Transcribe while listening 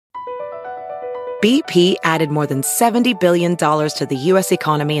BP added more than $70 billion to the U.S.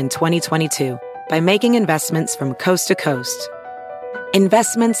 economy in 2022 by making investments from coast to coast.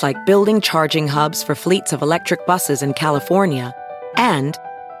 Investments like building charging hubs for fleets of electric buses in California and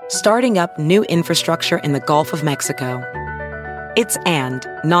starting up new infrastructure in the Gulf of Mexico. It's and,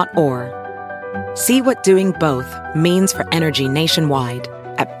 not or. See what doing both means for energy nationwide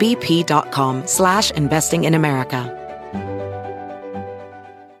at bp.com/investing in America.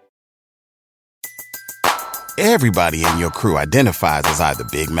 Everybody in your crew identifies as either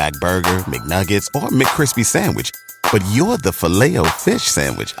Big Mac Burger, McNuggets, or McCrispy Sandwich. But you're the Filet-O-Fish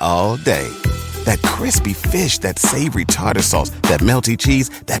Sandwich all day. That crispy fish, that savory tartar sauce, that melty cheese,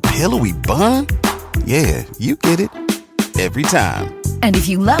 that pillowy bun. Yeah, you get it. Every time. And if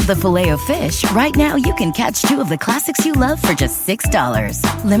you love the Filet-O-Fish, right now you can catch two of the classics you love for just $6.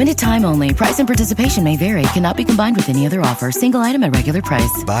 Limited time only. Price and participation may vary. Cannot be combined with any other offer. Single item at regular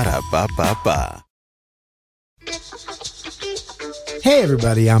price. Ba-da-ba-ba-ba. Hey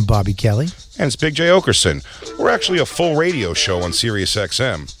everybody, I'm Bobby Kelly. And it's Big J. Okerson. We're actually a full radio show on Sirius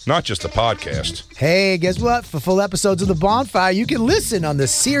XM, not just a podcast. Hey, guess what? For full episodes of The Bonfire, you can listen on the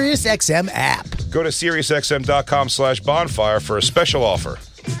Sirius XM app. Go to SiriusXM.com/bonfire for a special offer.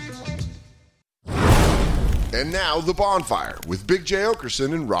 And now, The Bonfire with Big J.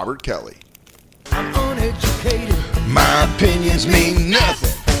 Okerson and Robert Kelly. I'm uneducated. My opinions mean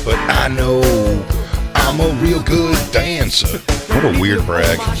nothing, but I know I'm a real good dancer. What a weird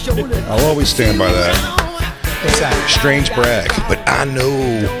brag. I'll always stand by that. What's that? Strange brag, but I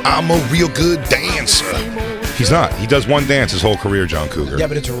know I'm a real good dancer. He's not. He does one dance his whole career, John Cougar. Yeah,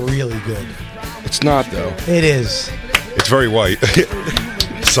 but it's really good. It's not, though. It is. It's very white.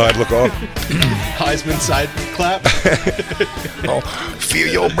 Side look off. Heisman side clap. Oh, feel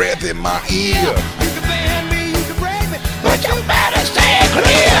your breath in my ear. You can bend me, you can break me, But you better stay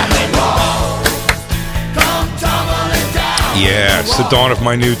clear. come tumbling down. Yeah, it's the dawn of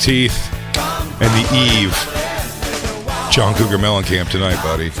my new teeth and the eve. John Cougar Mellencamp tonight,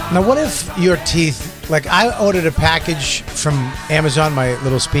 buddy. Now, what if your teeth, like I ordered a package from Amazon, my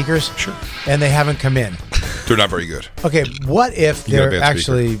little speakers, Sure. and they haven't come in. They're not very good. Okay, what if You got a they're bad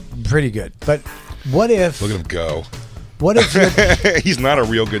actually pretty good? But what if, Look at him go. what if, He's not a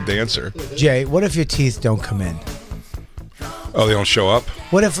real good dancer. Jay, what if your teeth don't come in? Oh, they don't show up?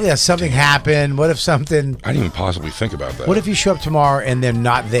 What if something happened? What if something, I didn't even possibly think about that. what if you show up tomorrow and they're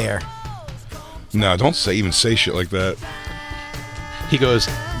not there? No, don't even say shit like that. They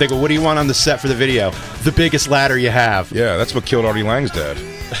go, what do you want on the set for the video? The biggest ladder you have. Yeah, that's what killed Artie Lang's dad.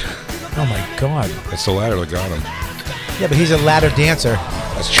 Oh my God. That's the ladder that got him. Yeah, but he's a ladder dancer.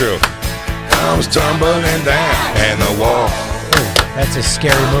 That's true. Comes tumbling down, and the wall, That's a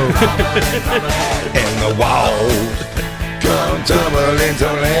scary move. and the walls come tumbling to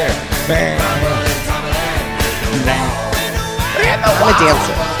land.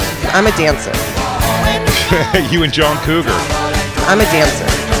 I'm a dancer. You and John Cougar. I'm a dancer.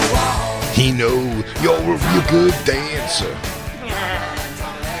 He know you're a real good dancer.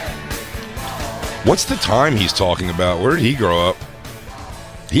 What's the time he's talking about? Where did he grow up?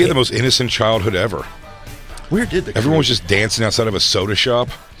 He had the most innocent childhood ever. Where did the Everyone was just dancing outside of a soda shop.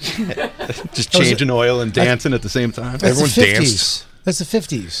 just changing oil and dancing at the same time? That's Everyone the 50s. danced. That's the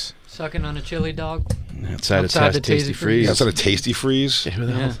 50s. Sucking on a chili dog. Outside Outside the the Tasty Tasty Freeze. Outside of Tasty Freeze. Who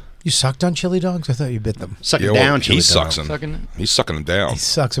the hell? You sucked on chili dogs? I thought you bit them. Sucking Yeah, well, down chili he sucks dog. them. He's sucking them down. He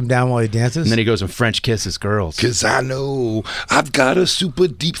sucks them down while he dances. And then he goes and French kisses girls. Cause I know I've got a super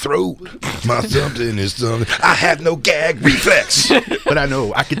deep throat. My something is something. I have no gag reflex. But I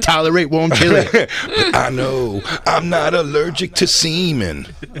know I can tolerate warm chili. But I know I'm not allergic to semen.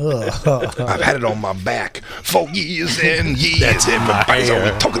 I've had it on my back for years and years. That's in my Everybody's hair.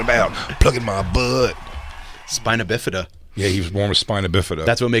 only talking about plugging my butt. Spina bifida. Yeah, he was born with spina bifida.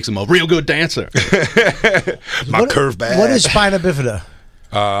 That's what makes him a real good dancer. my curved back. What is spina bifida?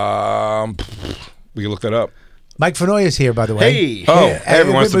 We can look that up. Mike Finoia is here, by the way. Hey. Oh, hey,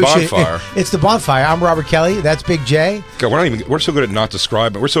 everyone, it's the bonfire. It's the bonfire. I'm Robert Kelly. That's Big J. God, we're so good at not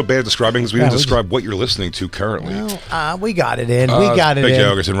describing. We're so bad at describing because we didn't describe what you're listening to currently. Well, we got it in. We got it Big in. J.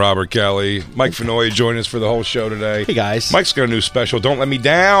 Okerson, Robert Kelly, Mike Finoia joined us for the whole show today. Hey, guys. Mike's got a new special, Don't Let Me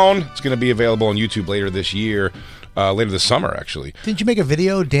Down. It's going to be available on YouTube later this year. Later this summer, actually. Didn't you make a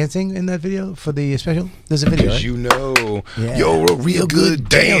video dancing in that video for the special? There's a video, Because right? you know Yeah. you're a real good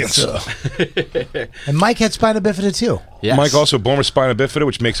dancer. And Mike had spina bifida too. Yes. Mike also born with spina bifida,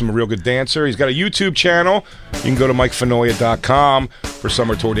 which makes him a real good dancer. He's got a YouTube channel. You can go to MikeFinoia.com for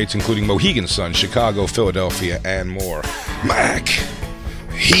summer tour dates, including Mohegan Sun, Chicago, Philadelphia, and more. Mike,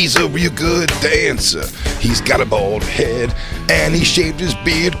 He's a real good dancer. He's got a bald head and he shaved his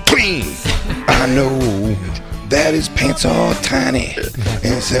beard clean. I know that his pants are tiny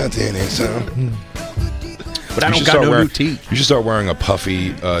and something and some. But I don't got no new teeth. You should start wearing a puffy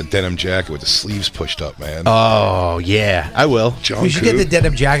denim jacket with the sleeves pushed up, man. Oh, yeah, I will. We should get the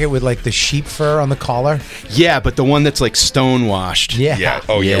denim jacket with like the sheep fur on the collar. Yeah, but the one that's like stone washed. Yeah.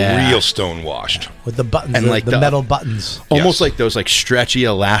 Oh, yeah. Real stone washed. With the buttons, and like the metal buttons. Almost like those like stretchy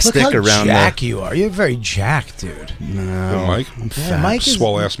elastic Look how around jack you are. You're very jacked, dude. No, Mike? Mike is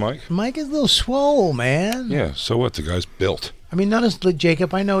swole ass Mike. Mike is a little swole, man. Yeah, so what? The guy's built. I mean, not as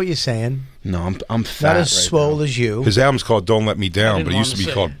Jacob. I know what you're saying. No, I'm fat. Not as swole as you. His album's called "Don't Let Me Down," but it used to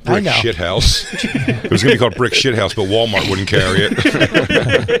be called I "Brick know. Shithouse." It was going to be called "Brick Shithouse," but Walmart wouldn't carry it.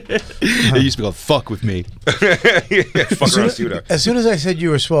 It used to be called "Fuck with Me." Fuck around, see what happens. As soon as I said you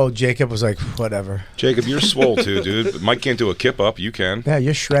were swole, Jacob was like, "Whatever." Jacob, you're swole too, dude. Mike can't do a kip up. You can. Yeah,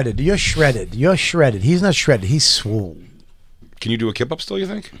 you're shredded. You're shredded. You're shredded. He's not shredded. He's swole. Can you do a kip up still? You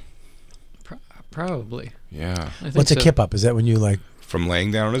think? Probably. Yeah. What's a kip up? Is that when you like? From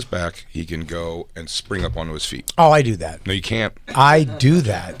laying down on his back, he can go and spring up onto his feet. Oh, I do that. No, you can't. I do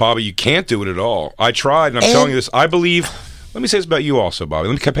that. Bobby, you can't do it at all. I tried, and I'm telling you this. I believe. Let me say this about you also, Bobby.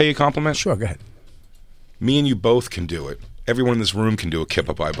 Can I pay you a compliment? Sure, go ahead. Me and you both can do it. Everyone in this room can do a kip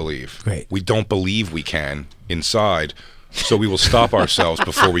up, I believe. Great. We don't believe we can inside, so we will stop ourselves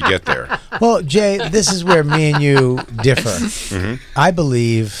before we get there. Well, Jay, this is where me and you differ. I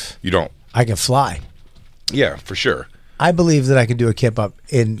believe You don't. I can fly. Yeah, for sure. I believe that I can do a kip up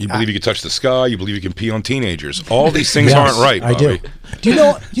in. You believe you can touch the sky. You believe you can pee on teenagers. All these things Yes, aren't right, I Bobby. do. Do you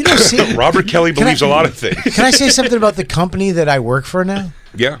know? See, Robert Kelly believes a lot of things. Can I say something about the company that I work for now?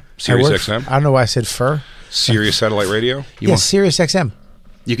 Yeah, Sirius I work XM. I don't know why I said fur. Sirius Satellite Radio. Yeah, Sirius XM.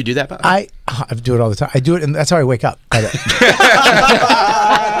 You could do that, Bob? I do it all the time. I do it, and that's how I wake up.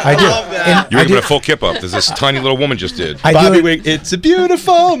 I do. You're even a full kip up, as this tiny little woman just did. It's a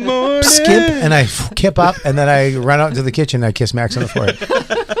beautiful morning. Skip, and I kip up, and then I run out into the kitchen and I kiss Max on the forehead.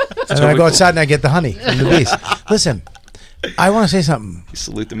 And then I go outside and I get the honey from the bees. Listen, I want to say something. You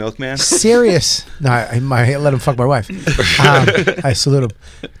salute the milkman? Serious. No, I let him fuck my wife. I salute him.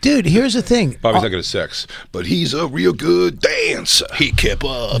 Dude, here's the thing. Bobby's not good at sex, but he's a real good dancer. He kip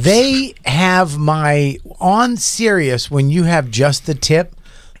up. They have on Sirius, when you have just the tip,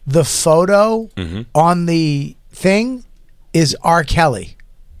 the photo on the thing is R. Kelly.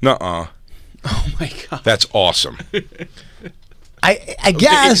 Nuh-uh. Oh, my God. That's awesome. I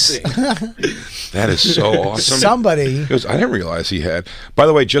guess. That is so awesome. Somebody. I didn't realize he had. By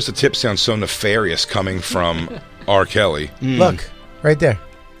the way, just a tip sounds so nefarious coming from R. Kelly. Look, right there.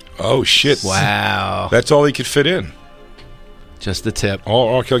 Oh, shit. Wow. That's all he could fit in. Just the tip.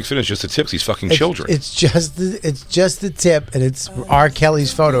 All R. Kelly could fit in is just the tips. He's fucking children. It's just the tip, and it's R.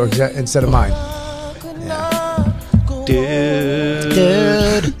 Kelly's photo instead of mine.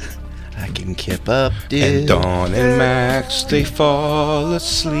 Dude. I can kip up, dude. And Dawn and Max, they fall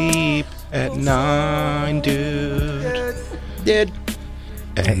asleep at 9, dude.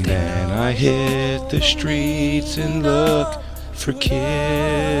 And then I hit the streets and look for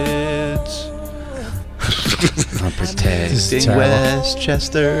kids. I'm protecting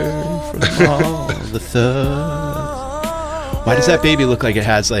Westchester from all the thugs. Why does that baby look like it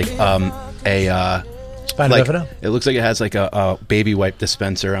has like Spina bifida? It looks like it has like a baby wipe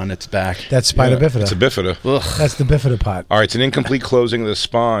dispenser on its back. That's spina bifida. It's a bifida. Ugh. That's the bifida pot. All right, it's an incomplete closing of the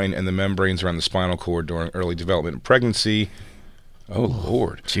spine and the membranes around the spinal cord during early development and pregnancy. Oh,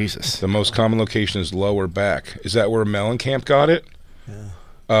 Lord. Jesus. The most common location is lower back. Is that where Mellencamp got it?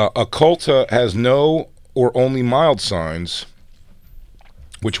 Yeah. Occulta has no or only mild signs,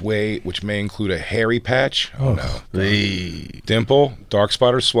 which may include a hairy patch. Oh, no. Dimple, dark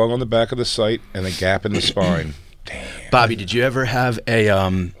spot or swelling on the back of the site, and a gap in the spine. Damn. Bobby, did you ever have a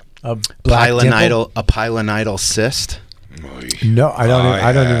pilonidal cyst? No, I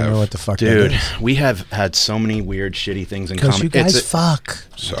don't even know what the fuck Dude, that is. we have had so many weird, shitty things in common. Because you guys fuck.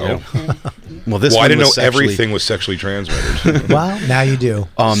 So? Well, this I one didn't was know everything was sexually transmitted. Well, now you do.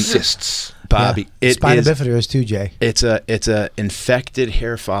 Cysts. Bobby, yeah. Spina bifida is too, Jay. It's a infected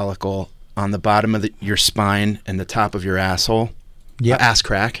hair follicle on the bottom of your spine and the top of your asshole. Yeah, ass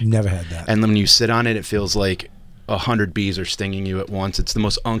crack. Never had that. And then when you sit on it, it feels like 100 bees are stinging you at once. It's the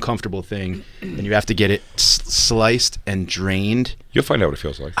most uncomfortable thing, and you have to get it sliced and drained. You'll find out what it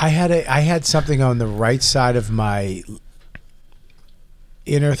feels like. I had something on the right side of my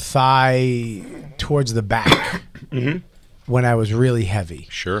inner thigh towards the back when I was really heavy.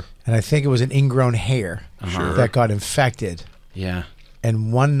 Sure. And I think it was an ingrown hair that got infected. Yeah.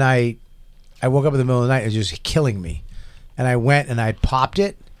 And one night, I woke up in the middle of the night, it was just killing me. and I went and I popped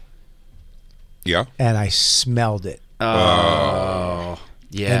it. Yeah. And I smelled it. Oh,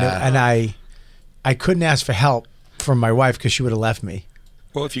 yeah. And I couldn't ask for help from my wife because she would have left me.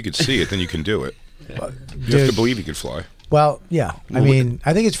 Well, if you could see it, then you can do it. You Dude. have to believe you could fly. Well, yeah. I mean,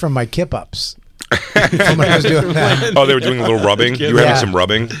 I think it's from my kip-ups. From when I was doing that. Oh, they were doing a little rubbing? You were having some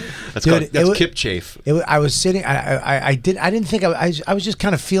rubbing? That's kip chafe. I was sitting. I didn't think I was just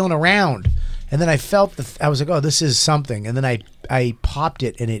kind of feeling around, and then I felt I was like, oh, this is something, and then I popped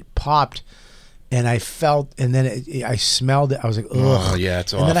it, and it popped, and I felt, and then I smelled it. I was like, ugh. Oh yeah,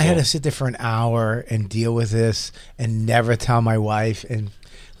 it's awful. And then I had to sit there for an hour and deal with this, and never tell my wife, and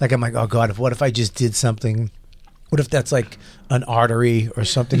like I'm like, oh God, what if I just did something? What if that's like an artery or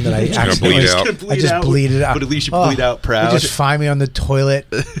something that I actually bleed it out? But at least you bleed out proud. You just find me on the toilet.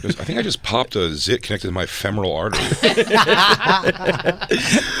 I think I just popped a zit connected to my femoral artery.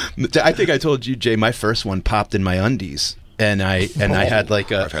 I think I told you, Jay, my first one popped in my undies. And I had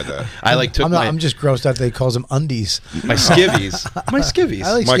like a. I've had that. I like took I'm just grossed out that he calls them undies. My skivvies. My skivvies.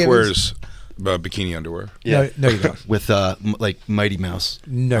 I like Mike skivvies. wears bikini underwear. Yeah. No, you don't. With like Mighty Mouse.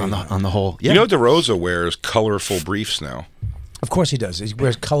 No, on the whole. Yeah. You know, DeRosa wears colorful briefs now. Of course he does. He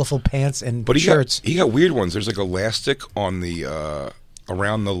wears colorful pants and But shirts. he got weird ones. There's like elastic on the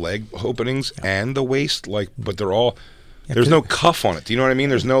around the leg openings and the waist, but they're all. There's no cuff on it. Do you know what I mean?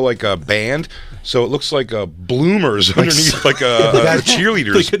 There's no like a band, so it looks like bloomers underneath like a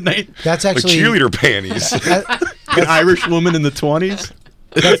cheerleaders. That's actually like cheerleader panties. An Irish woman in the 20s.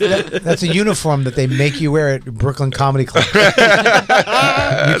 That's a uniform that they make you wear at Brooklyn Comedy Club. You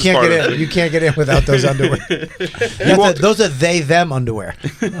can't get in. You can't get in without those underwear. Those are them underwear.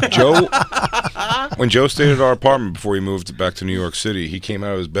 Joe, when Joe stayed at our apartment before he moved back to New York City, he came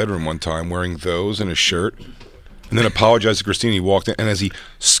out of his bedroom one time wearing those and a shirt. And then apologized to Christine. He walked in, and as he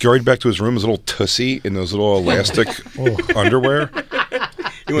scurried back to his room, his little tussie in those little elastic underwear.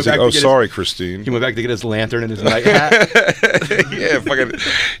 He was like, "Oh, sorry, Christine." He went back to get his lantern and his night hat. Yeah, fucking.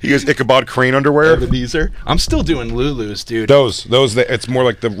 He goes Ichabod Crane underwear. Ebenezer. I'm still doing Lulu's, dude. Those. It's more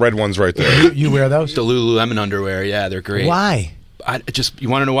like the red ones right there. You wear those? The Lululemon underwear. Yeah, they're great. Why? You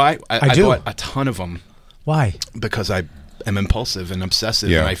want to know why? I do. bought a ton of them. Why? Because I am impulsive and obsessive,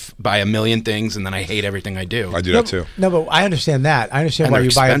 Yeah. and I buy a million things, and then I hate everything I do. I do that too. No, but I understand that. I understand And why they're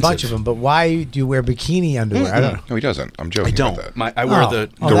you buy a bunch expensive. of them. But why do you wear bikini underwear? I don't know. No, he doesn't. I'm joking. I don't. About that. I wear the.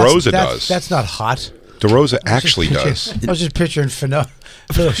 DeRosa does. That's not hot. DeRosa actually does. I was just picturing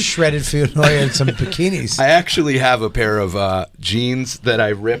little shredded Finoia and some bikinis. I actually have a pair of jeans that I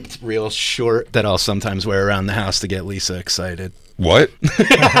ripped real short that I'll sometimes wear around the house to get Lisa excited. What?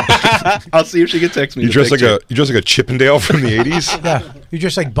 I'll see if she can text me. You dress like a Chippendale from the '80s. Yeah, you're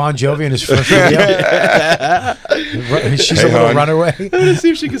just like Bon Jovi in his first video. She's a little hon. runaway. Let's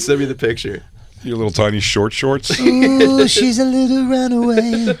see if she can send me the picture. Your little tiny shorts. Ooh, she's a little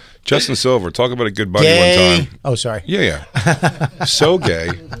runaway. Justin Silver, talk about a good buddy Gay. one time. Oh, sorry. Yeah. So gay,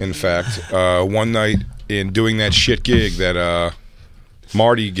 in fact. One night in doing that shit gig, that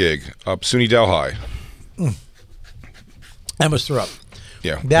Marty gig up SUNY Delhi. I almost threw up.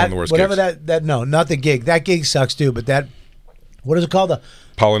 Yeah, one That of the worst whatever gigs. no, not the gig. That gig sucks too. But that, what is it called?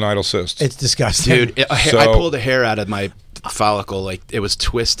 Polynidal cyst. It's disgusting, Dude. I pulled a hair out of my follicle, like it was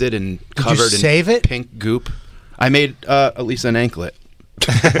twisted and covered save in it? pink goop. I made at least an anklet.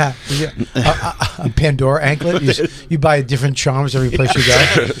 a Pandora anklet. You buy different charms every place you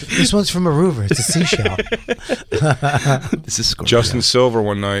go. This one's from Aruba. It's a seashell. This is Scorpio. Justin Silver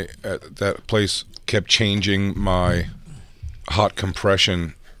one night at that place kept changing my hot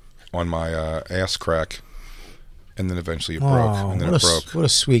compression on my ass crack, and then eventually it broke. And then it broke. What a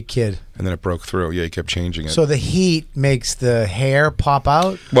sweet kid. And then it broke through. Yeah, he kept changing it. So the heat makes the hair pop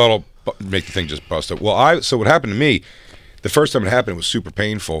out? Well, it'll make the thing just bust up. Well, so what happened to me, the first time it happened, it was super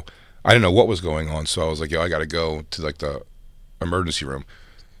painful. I didn't know what was going on, so I was like, yo, I got to go to like the emergency room.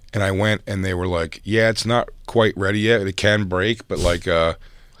 And I went, and they were like, yeah, it's not quite ready yet. It can break, but like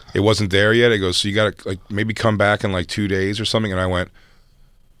it wasn't there yet. It goes, so you got to like maybe come back in like 2 days or something. And I went,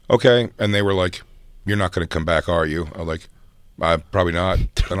 okay. And they were like, you're not going to come back, are you? I was like, probably not.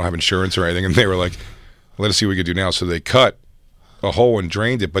 I don't have insurance or anything. And they were like, let us see what we could do now. So they cut a hole and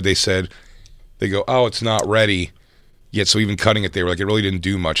drained it, but they said, they go, oh, it's not ready yet. So even cutting it, they were like, it really didn't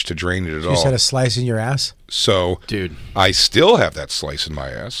do much to drain it at all. You just had a slice in your ass? So, dude, I still have that slice in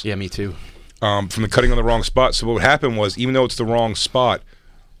my ass. Yeah, me too. From the cutting on the wrong spot. So what would happen was, even though it's the wrong spot,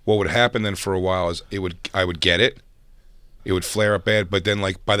 what would happen then for a while is I would get it. It would flare up bad, but then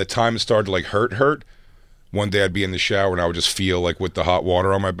like by the time it started to like hurt, one day I'd be in the shower and I would just feel like with the hot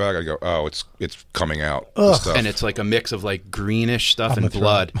water on my back, I'd go, oh, it's coming out. And it's like a mix of like greenish stuff and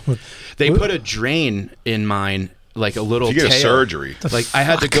blood. They put a drain in mine like a little If you get a tail. surgery. Like I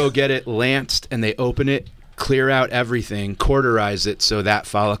had to go get it lanced, and they open it, clear out everything, cauterize it so that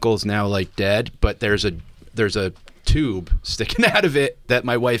follicle is now like dead. But there's a tube sticking out of it that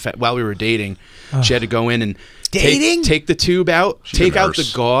my wife, while we were dating, she had to go in and take the tube out, take out the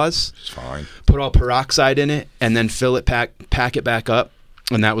gauze, It's fine. put all peroxide in it, and then fill it, pack it back up,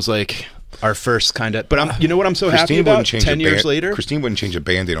 and that was like our first kind of. But you know what I'm so happy about? 10 years later, Christine wouldn't change a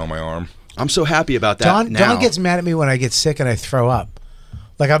Band-Aid on my arm. I'm so happy about that. Dawn gets mad at me when I get sick and I throw up.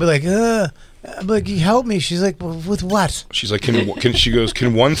 Like I'll be like, I'm like, you help me. She's like, well, with what? She's like, can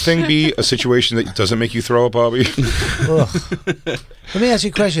one thing be a situation that doesn't make you throw up, Bobby? Let me ask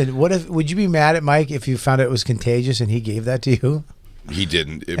you a question. Would you be mad at Mike if you found out it was contagious and he gave that to you? He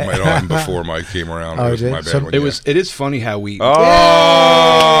didn't. It might have been before Mike came around. Oh, It was it my did? bad So one, It yeah. was. It is funny how we. Oh!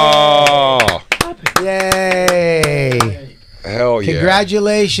 Yay! Hell yeah.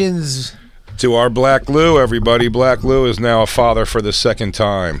 Congratulations. To our Black Lou, everybody. Black Lou is now a father for the second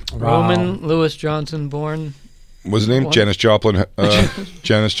time. Roman Lewis Johnson, born. What's his name? What? Janis Joplin.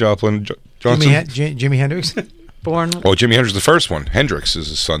 Janis Joplin Johnson? Jimi Hendrix. Born. Oh, Jimi Hendrix is the first one. Hendrix is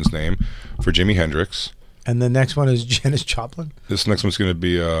his son's name for Jimi Hendrix. And the next one is Janis Joplin. This next one's going to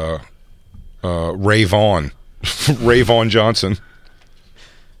be Ray Vaughn. Ray Vaughn Johnson.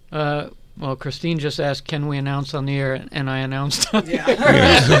 Well, Christine just asked, "Can we announce on the air?" And I announced. On the air.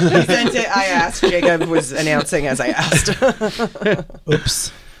 He sent it. I asked. Jacob was announcing as I asked.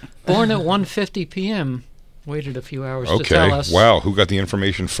 Oops. Born at 1:50 p.m. Waited a few hours to Okay. tell us. Wow. Who got the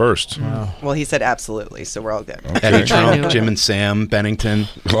information first? Wow. Well, he said absolutely, so we're all good. Okay. Eddie Trunk, Jim and Sam Bennington.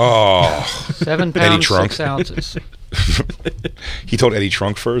 Oh. 7 Eddie pounds Trunk. 6 ounces. He told Eddie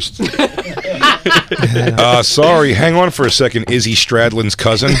Trunk first. Sorry, hang on for a second. Izzy Stradlin's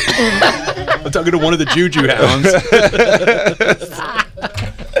cousin. I'm talking to one of the Juju hounds.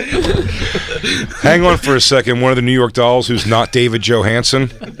 Hang on for a second. One of the New York Dolls who's not David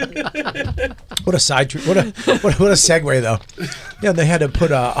Johansen. What a what a segue though. Yeah, they had to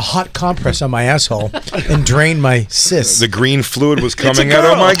put a hot compress on my asshole and drain my cysts. The green fluid was coming out.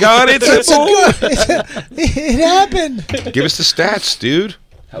 Oh my God! It happened. Give us the stats, dude.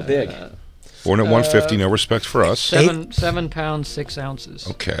 How big? Born at 150. No respect for us. 7 pounds 6 ounces.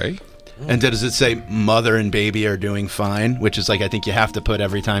 Okay. And does it say mother and baby are doing fine? Which is like I think you have to put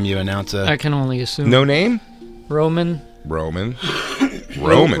every time you announce a. I can only assume. No name? Roman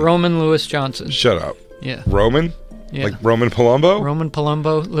Lewis Johnson. Shut up. Yeah. Roman? Yeah. Like Roman Palumbo? Roman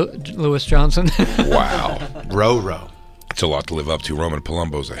Palumbo, Lewis Johnson. Wow. Ro. It's a lot to live up to. Roman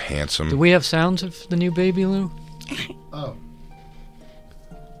Palumbo's a handsome. Do we have sounds of the new baby, Lou?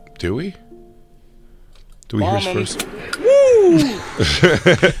 Do we? Do we hear his first?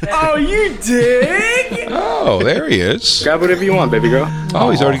 Oh, you dig? Oh, there he is. Grab whatever you want, baby girl. Oh,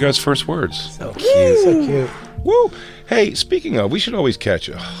 he's already got his first words. So cute. So cute. Woo! Hey, speaking of, we should always catch.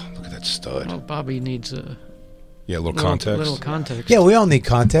 Oh, look at that stud. Well, Bobby needs a Little context. Little context. Yeah, we all need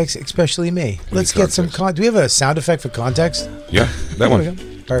context, especially me. Let's get some do we have a sound effect for context? Yeah, that one. There we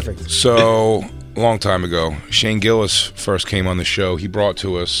go. Perfect. So, a long time ago, Shane Gillis first came on the show. He brought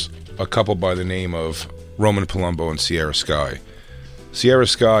to us a couple by the name of Roman Palumbo and Sierra Sky. Sierra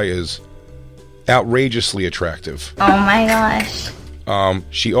Sky is outrageously attractive. Oh my gosh.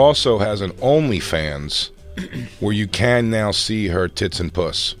 She also has an OnlyFans where you can now see her tits and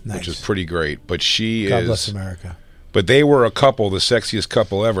puss, which is pretty great. But God bless America. But they were a couple, the sexiest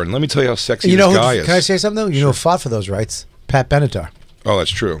couple ever. And let me tell you how sexy this guy is. Can I say something though? You know who fought for those rights? Pat Benatar. Oh,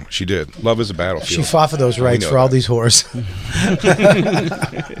 that's true. She did. Love is a battlefield. She fought for those rights for all these whores.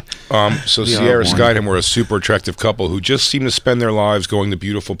 So Sierra Sky and him were a super attractive couple who just seem to spend their lives going to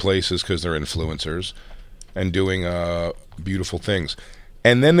beautiful places because they're influencers and doing beautiful things.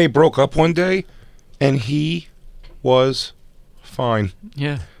 And then they broke up one day, and he was fine.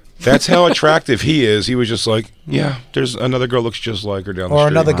 Yeah. That's how attractive he is. He was just like, yeah, there's another girl looks just like her down the Or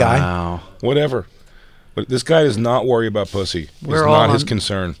street. another guy. Wow. Whatever. But this guy does not worry about pussy. It's not his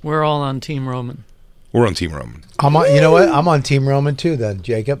concern. We're all on Team Roman. We're on Team Roman. You know what? I'm on Team Roman too then,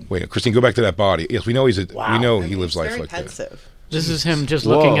 Jacob. Wait, Christine, go back to that body. Yes, we know we know he lives life like that. This is him just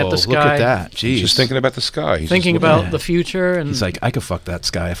looking at the sky. Look at that. Jeez. Just thinking about the sky. He's thinking just looking about the future. And he's like, I could fuck that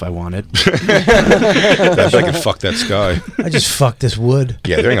sky if I wanted. I could fuck that sky. I just fucked this wood.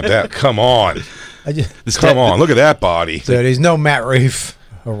 Yeah, there ain't that. Come on. Come on. Look at that body. So there's no Matt Rife.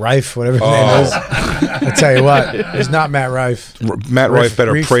 Or Rife, whatever his name is. I tell you what, it's not Matt Rife. Matt Rife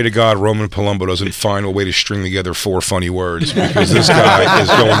better pray to God Roman Palumbo doesn't find a way to string together 4 funny words because this guy is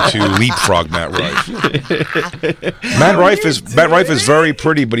going to leapfrog Matt Rife. Matt Rife is very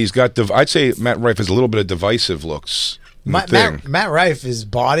pretty, but he's got I'd say Matt Rife has a little bit of divisive looks. Matt Rife, his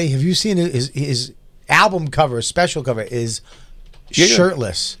body. Have you seen his album cover, special cover, is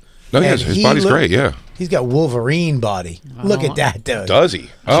shirtless. No, And his body's great. Yeah, he's got Wolverine body. Look at that, dude. does he?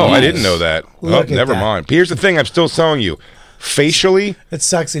 Oh, I didn't know that. Look at never that. mind. Here's the thing: I'm still telling you, facially, It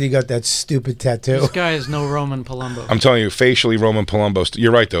sucks that he got that stupid tattoo. This guy is no Roman Palumbo. I'm telling you, facially, Roman Palumbo.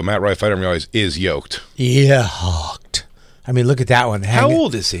 You're right though. Matt Rife, I didn't realize is yoked. Yeah, hooked. I mean, look at that one. How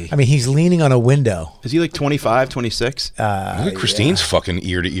old is he? I mean, he's leaning on a window. Is he like 25, 26? Look at Christine's fucking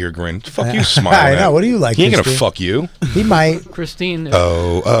ear to ear grin. Fuck you, smile. I know. What do you like? He ain't gonna Christine? fuck you. He might. Christine.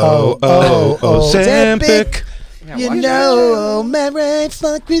 Ozempic. You know, Matt Rife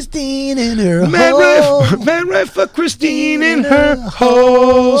fuck Christine in her Matt hole. Rife fuck Christine in her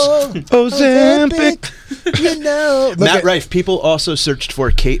holes. Ozempic. You know, look Matt at- Rife. People also searched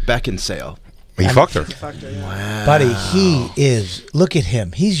for Kate Beckinsale. He fucked her. buddy. He is. Look at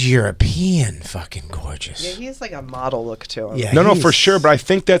him. He's European, fucking gorgeous. Yeah, he has like a model look to him. Yeah, No, he's- for sure. But I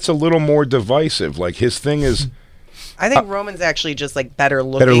think that's a little more divisive. Like his thing is. I think Roman's actually just like better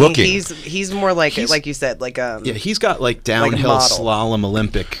looking. Better looking. He's more like you said, like Yeah, he's got like downhill model. slalom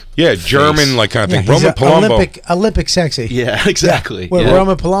Olympic. Yeah, face. German like kind of Yeah, thing. he's Roman Palumbo, Olympic sexy. Yeah, exactly. Where Yeah.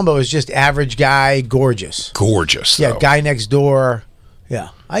 Roman Palumbo is just average guy, gorgeous. gorgeous. Yeah, though. guy next door. Yeah,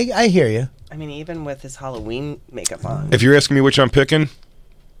 I hear you. I mean, even with his Halloween makeup on. If you're asking me which I'm picking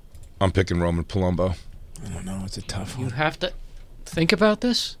Roman Palumbo. I don't know. It's a tough You one. have to think about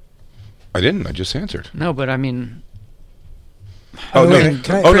this. I didn't. I just answered. No, but I mean, Oh no! wait a minute,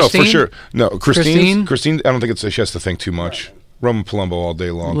 can I- Oh no! For Christine? sure. No, Christine? Christine. I don't think she has to think too much. Roman Palumbo all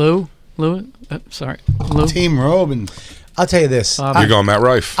day long. Lou, sorry, Lou. Team Robin. I'll tell you this. You're going Matt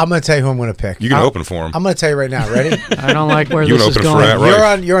Rife. I'm going to tell you who I'm going to pick. You can I'm- open for him. I'm going to tell you right now. Ready? I don't like where You this can is open for going. Matt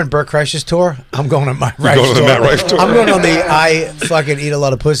Rife. You're on Burt Kreischer's tour. I'm going on my Rife going on the tour. Matt Rife tour. I'm going on the I fucking eat a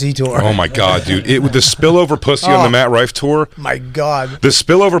lot of pussy tour. Oh my god, dude! It with the spillover pussy on the Matt Rife tour. My God. The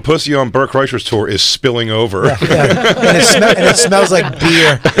spillover pussy on Burt Kreischer's tour is spilling over. Yeah. And it smells like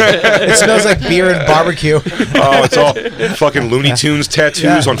beer. It smells like beer and barbecue. Oh, it's all fucking Looney Tunes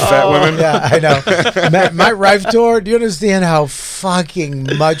tattoos on fat women. Yeah, I know. My Rife tour. Do you understand how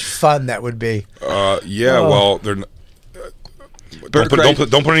fucking much fun that would be? Yeah. Well, they're. Don't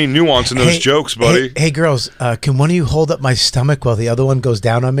put any nuance in those jokes, buddy. Hey, girls, can one of you hold up my stomach while the other one goes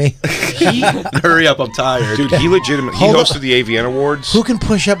down on me? Hurry up, I'm tired. Dude, he legitimately Hold hosted up. the AVN Awards. Who can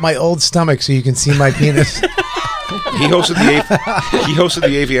push up my old stomach so you can see my penis? He hosted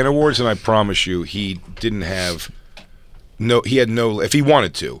the AVN Awards, and I promise you, he didn't have he had no. If he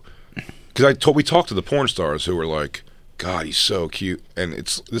wanted to, because we talked to the porn stars who were like, God, he's so cute, and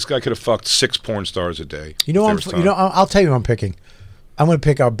this guy could have fucked 6 porn stars a day. You know, if there was time. I'll tell you who I'm picking. I'm going to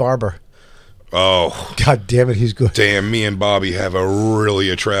pick our barber. Oh, God damn it, he's good. damn! Me and Bobby have a really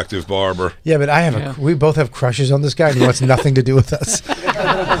attractive barber. Yeah, but we both have crushes on this guy, and he wants nothing to do with us.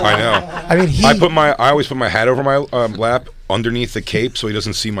 I know. I mean, I always put my hat over my lap underneath the cape so he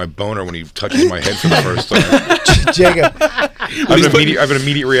doesn't see my boner when he touches my head for the first time. Jacob. I have an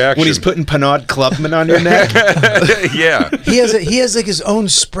immediate reaction When he's putting Panad Clubman on your neck. Yeah. He has like his own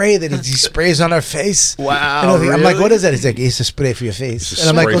spray that he sprays on our face. Wow, And I'm like, really? what is that? He's like, it's a spray for your face. It's a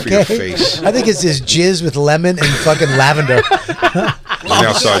And I'm like, spray for your okay. face. I think it's his jizz with lemon and fucking lavender. It's an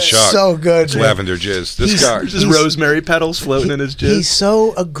outside shot. So good. It's man. lavender jizz. This guy. Just rosemary petals floating in his jizz. He's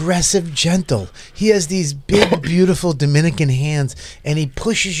so aggressive, gentle. He has these big, beautiful Dominican hands, and he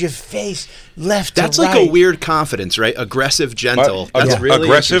pushes your face left That's to right. like a weird confidence, right? Aggressive, gentle. That's really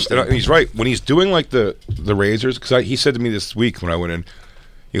aggressive. interesting. And he's right when he's doing like the razors. Because he said to me this week when I went in,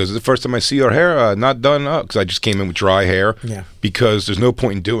 he goes, "It's the first time I see your hair not done up." Because I just came in with dry hair. Yeah. Because there's no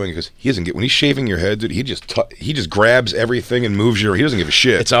point in doing it. Because he doesn't get when he's shaving your head, dude. He just grabs everything and moves your. He doesn't give a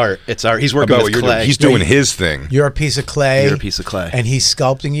shit. It's art. It's art. He's working about with what you're clay. doing. He's doing his thing. You're a piece of clay. You're a piece of clay. And he's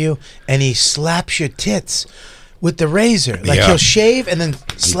sculpting you, and he slaps your tits with the razor. Like Yeah. he'll shave and then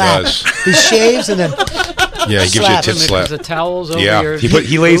slap. does. He shaves and then Yeah, he gives you a slap. tit slap. The towels over Yeah, your.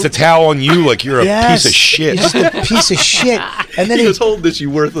 he lays the towel on you like you're a Yes. piece of shit. You're just a piece of shit. And then He goes, hold this, you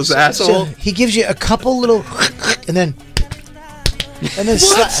worthless asshole. So he gives you a couple little, and then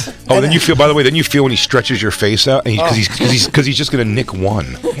slap. Oh, then you feel. By the way, then you feel when he stretches your face out, and because he's just gonna nick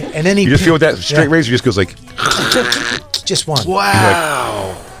one. And then he You just feel with that straight razor just goes like. just one.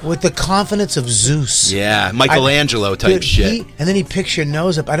 Wow. With the confidence of Zeus. Yeah, Michelangelo type Dude, shit. And then he picks your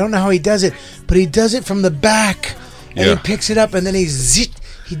nose up. I don't know how he does it, but he does it from the back. And Yeah. he picks it up, and then he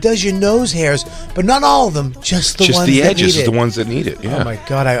does your nose hairs, but not all of them, just the ones the that edges, need it. the ones that need it. Yeah. Oh my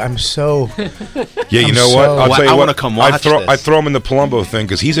God, I'm so. Yeah, you I'm know what? so- I'll tell you I what. wanna come watch this. I throw him in the Palumbo thing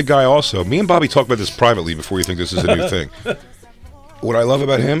because he's a guy also. Me and Bobby talk about this privately before you think this is a new thing. What I love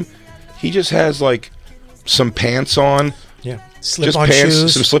about him, he just has like some pants on. Yeah. Slip-on pants,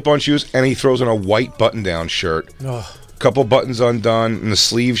 shoes. some slip-on shoes, and he throws on a white button-down shirt. Oh. Couple buttons undone, and the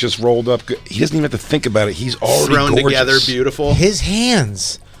sleeves just rolled up. He doesn't even have to think about it. He's already Thrown gorgeous. together, beautiful. His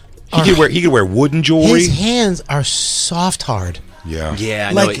hands. He could wear wooden jewelry. His hands are soft hard. Yeah. Yeah,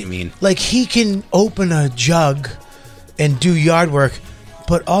 I know what you mean. Like he can open a jug and do yard work,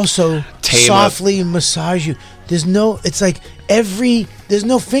 but also Tame softly massage you. There's no. It's like there's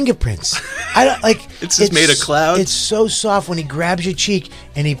no fingerprints. I don't like. It's just made of cloud. It's so soft when he grabs your cheek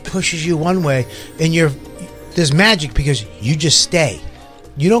and he pushes you one way, and there's magic because you just stay.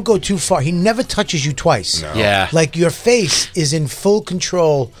 You don't go too far. He never touches you twice. No. Yeah. Like your face is in full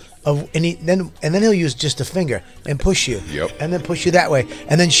control of, and then he'll use just a finger and push you. Yep. And then push you that way,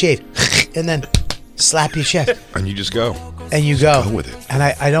 and then shave, and then slap your chest, And you just go. and you go. Go with it. And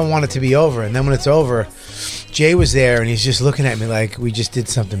I don't want it to be over. And then when it's over, Jay was there, and he's just looking at me like we just did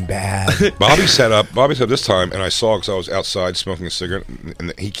something bad. Bobby set up this time, and I saw because I was outside smoking a cigarette,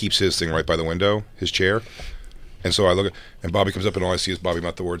 and he keeps his thing right by the window, his chair. And so I look at, and Bobby comes up, and all I see is Bobby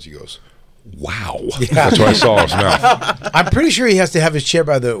mouth the words. He goes, "Wow." Yeah. That's what I saw in his mouth. I'm pretty sure he has to have his chair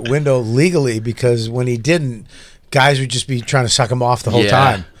by the window legally because when he didn't, guys would just be trying to suck him off the whole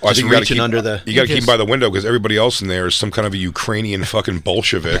time. Well, I Just think you reaching under the. got to keep him by the window because everybody else in there is some kind of a Ukrainian fucking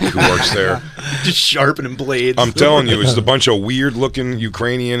Bolshevik who works there. Just sharpening blades. I'm telling you, it's a bunch of weird-looking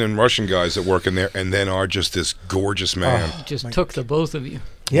Ukrainian and Russian guys that work in there, and then are just this gorgeous man. Just took the both of you.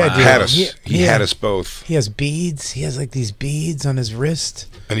 Yeah, He dude. had us. He had us both. He has beads. He has like these beads on his wrist.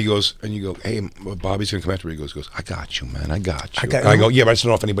 And he goes, and you go, "Hey, Bobby's gonna come after me." He goes, "I got you, man. I got you." I got And I you. go, "Yeah, but I just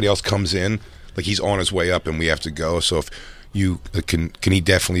don't know if anybody else comes in. Like he's on his way up, and we have to go. So if you can he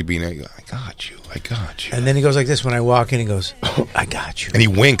definitely be? I got you. I got you." And then he goes like this when I walk in. He goes, "I got you." And he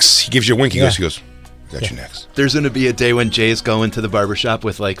winks. He gives you a wink. He Yeah. goes, "I got you next." There's going to be a day when Jay's going to the barbershop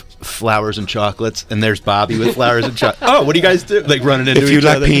with like flowers and chocolates, and there's Bobby with flowers and chocolates. Oh, what do you guys do? Like running into If each you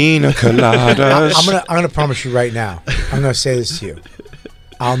like other. pina coladas, I'm gonna promise you right now. I'm gonna say this to you.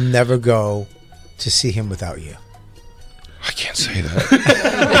 I'll never go to see him without you. I can't say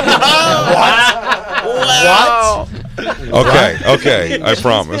that. What? Okay, I He's been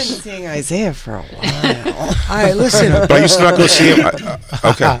promise. seeing Isaiah for a while. All right, listen. But I used to not go see him.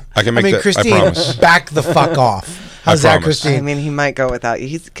 Okay, I can make that. Christine, I promise. back the fuck off. How's that, promise. Can I mean, he might go without you.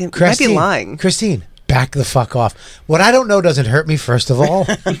 He might be Christine, lying. Christine, back the fuck off. What I don't know doesn't hurt me. First of all,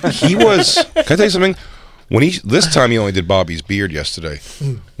 He was. Can I tell you something? This time he only did Bobby's beard yesterday.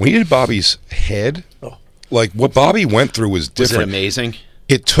 When he did Bobby's head, like what Bobby went through was Was it different. amazing?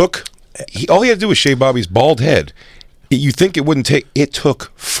 It took. All he had to do was shave Bobby's bald head. You think it wouldn't take? It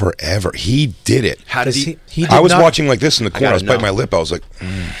took forever. He did it. How did he? he did I was not- watching like this in the corner. I was gotta biting my know. lip. I was like,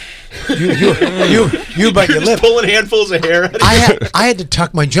 you bite your lip. Pulling handfuls of hair out of I had to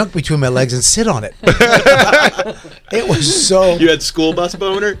tuck my junk between my legs and sit on it. It was so, You had school bus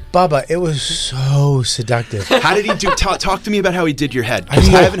boner? Bubba. It was so seductive. How did he do? Talk to me about how he did your head. I 'Cause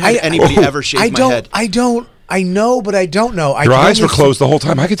I, mean, haven't had anybody ever shave my head. I know, but I don't know. your eyes were closed the whole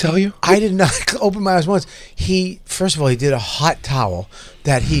time. I could tell you. I did not open my eyes once. First of all, he did a hot towel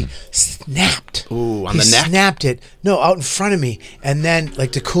that he snapped. Ooh, on he the neck? snapped it. No, out in front of me, and then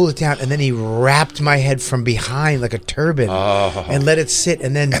like to cool it down, and then he wrapped my head from behind like a turban and let it sit,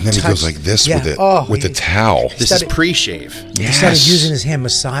 and then And then he goes like this with it, with the he- towel. This is pre-shave. He started using his hand,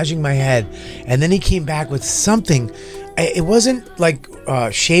 massaging my head, and then he came back with something. It wasn't like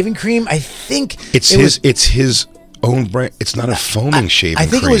shaving cream. I think It's his own brand. It's not a foaming shaving I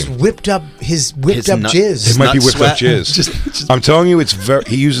think cream. it was whipped up nut- jizz. It might be nut whipped up sweat. jizz. Just- I'm telling you, it's very.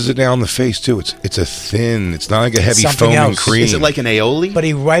 He uses it now on the face too. It's a thin. It's not like a heavy Something foaming else. cream. Is it like an aioli? But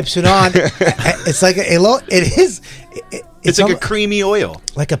he wipes it on. It's like it is. it's like a almo- creamy oil.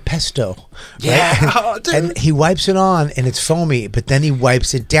 like a pesto. Yeah. right? Oh, dude. And he wipes it on, and it's foamy. But then he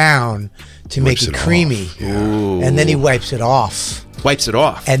wipes it down to make Wipes it it creamy. off. Yeah. And then he wipes it off, Wipes it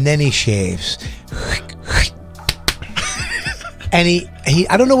off. and then he shaves. And he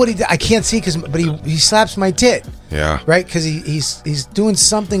I don't know what he did. I can't see but he slaps my tit. Yeah. Right, because he's doing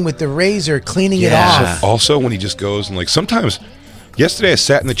something with the razor, cleaning it Yeah. off. Also, when he just goes and like sometimes, yesterday I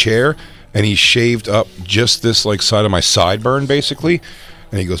sat in the chair and he shaved up just this like side of my sideburn basically,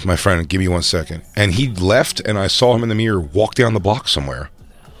 and he goes, "My friend, give me 1 second," and he left, and I saw him in the mirror walk down the block somewhere.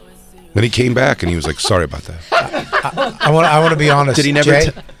 Then he came back and he was like, "Sorry about that." I want to be honest. Did he never? Jay,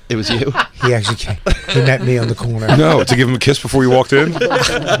 It was you. he actually came. He met me on the corner. No, to give him a kiss before you walked in. Did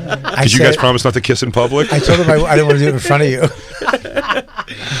I you guys said- promise not to kiss in public? I told him I didn't want to do it in front of you.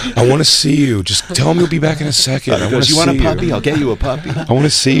 I want to see you. Just tell him you'll be back in a second. I He want to goes, see you want a you. puppy? I'll get you a puppy. I want to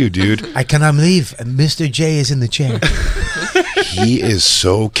see you, dude. I cannot leave. Mr. J is in the chair. He is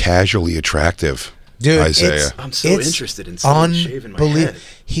so casually attractive. Dude, Isaiah. I'm so interested in someone shaving my head.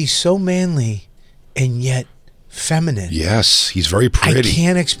 He's so manly and yet feminine. Yes, he's very pretty. I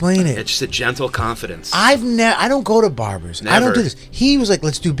can't explain it. It's just a gentle confidence. I don't go to barbers. I don't do this. He was like,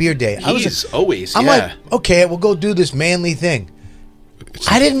 let's do beard day. He's always, I'm like, okay, we'll go do this manly thing.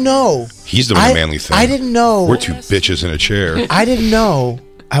 I didn't know. He's doing the manly thing. I didn't know. We're two bitches in a chair. I didn't know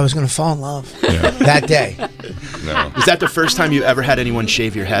I was going to fall in love that day. No. Is that the first time you ever had anyone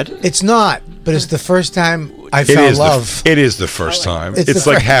shave your head? It's not, but it's the first time I fell in love. It is the first time. It's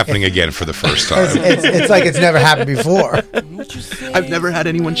like happening again for the first time. It's like it's never happened before. I've never had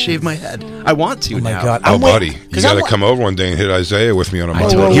anyone shave my head. I want to now. My God. Oh, buddy, you got to come over one day and hit Isaiah with me on a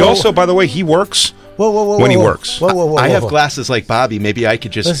mountain. He also, by the way, he works. When he works. I have glasses like Bobby. Maybe I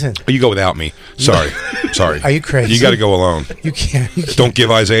could just... Listen. You go without me. Sorry. Are you crazy? You got to go alone. You can't. Don't give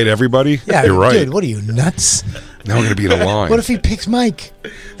Isaiah to everybody? Yeah, you're right. Dude, what are you, nuts? Now we're going to be in a line. What if he picks Mike?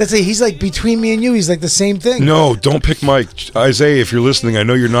 He's like between me and you. He's like the same thing. No, don't pick Mike. Isaiah, if you're listening, I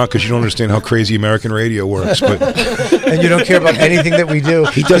know you're not because you don't understand how crazy American radio works. But and you don't care about anything that we do.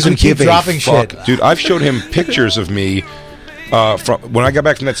 He doesn't keep give dropping a fuck. shit. Dude, I've showed him pictures of me from when I got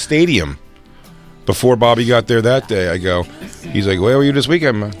back from that stadium. Before Bobby got there that day, he's like, where were you this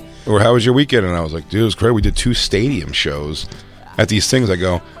weekend, man? Or how was your weekend? And I was like, dude, it was great. We did 2 stadium shows at these things.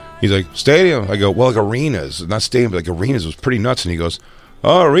 He's like, stadium? I go, well, like arenas. Not stadium, but like arenas. It was pretty nuts. And he goes,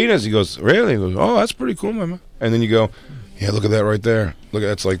 oh, arenas? He goes, really? He goes, oh, that's pretty cool, man. And then you go, yeah, look at that right there. Look,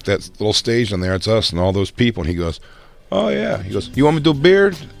 that's like that little stage on there. It's us and all those people. And he goes, oh, yeah. He goes, you want me to do a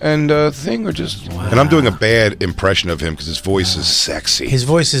beard and thing or just... Wow. And I'm doing a bad impression of him because his voice is sexy. His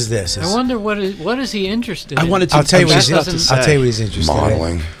voice is this. I wonder what is he interested in? I'll tell you what he's interested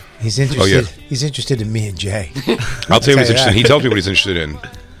Modeling. in. He's interested. He's interested in me and Jay. I'll tell you what he's interested in. He tells me what he's interested in.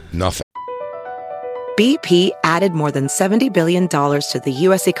 Nothing. BP added more than $70 billion to the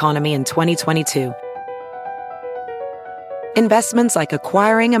U.S. economy in 2022. Investments like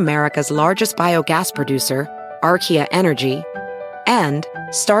acquiring America's largest biogas producer, Archaea Energy, and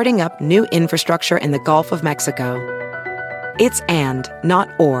starting up new infrastructure in the Gulf of Mexico. It's and, not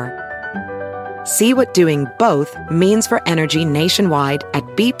or. See what doing both means for energy nationwide at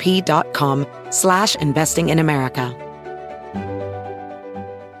bp.com/investing in America.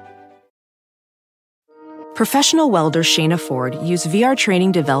 Professional welder Shayna Ford used VR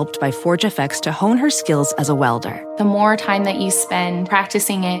training developed by ForgeFX to hone her skills as a welder. The more time that you spend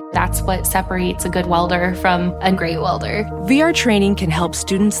practicing it, that's what separates a good welder from a great welder. VR training can help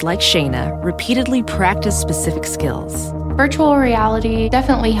students like Shayna repeatedly practice specific skills. Virtual reality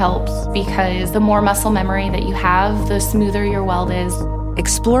definitely helps because the more muscle memory that you have, the smoother your weld is.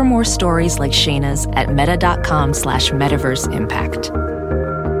 Explore more stories like Shayna's at meta.com/metaverseimpact.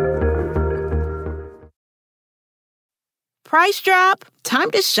 Price drop? Time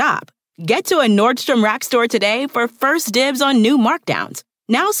to shop. Get to a Nordstrom Rack store today for first dibs on new markdowns.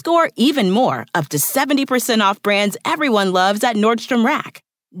 Now score even more, up to 70% off brands everyone loves at Nordstrom Rack.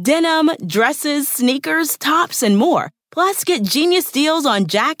 Denim, dresses, sneakers, tops, and more. Plus, get genius deals on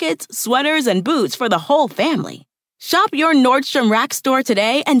jackets, sweaters, and boots for the whole family. Shop your Nordstrom Rack store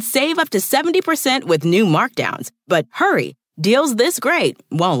today and save up to 70% with new markdowns. But hurry, deals this great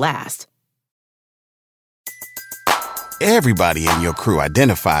won't last. Everybody in your crew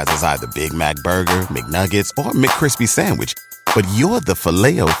identifies as either Big Mac Burger, McNuggets, or McCrispy Sandwich. But you're the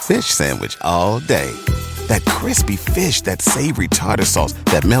Filet-O-Fish Sandwich all day. That crispy fish, that savory tartar sauce,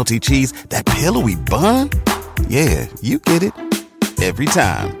 that melty cheese, that pillowy bun. Yeah, you get it. Every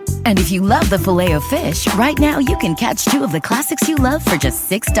time. And if you love the Filet-O-Fish, right now you can catch 2 of the classics you love for just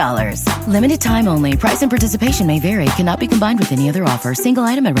 $6. Limited time only. Price and participation may vary. Cannot be combined with any other offer. Single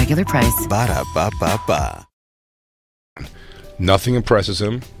item at regular price. Ba-da-ba-ba-ba. Nothing impresses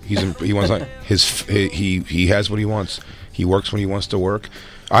him. He wants he has what he wants. He works when he wants to work.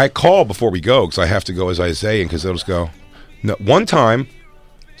 I call before we go because I have to go as Isaiah because they'll just go. No, one time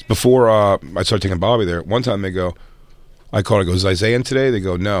before I started taking Bobby there. One time they go. I called. I go, is Isaiah in today? They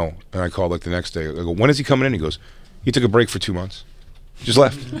go, no. And I called like the next day. I go, when is he coming in? He goes, he took a break for 2 months. Just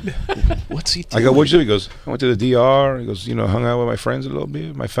left. What's he doing? I go, what'd you do? He goes, I went to the DR. He goes, hung out with my friends a little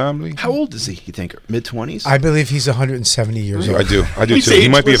bit, my family. How old is he, you think? Mid-20s? I believe he's 170 years old. I do too. He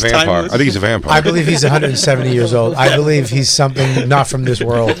might be a vampire. Timeless. I think he's a vampire. I believe he's 170 years old. I believe he's something not from this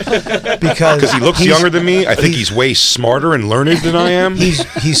world. Because he looks younger than me. I think he's way smarter and learned than I am.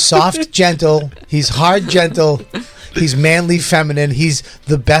 He's soft, gentle. He's hard, gentle. He's manly, feminine. He's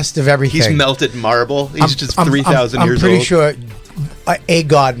the best of everything. He's melted marble. He's just 3,000 years old. I'm pretty sure a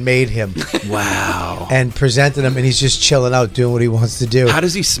god made him. Wow. And presented him, and he's just chilling out, doing what he wants to do. How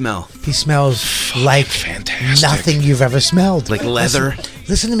does he smell? He smells like fantastic. Nothing you've ever smelled. Like leather?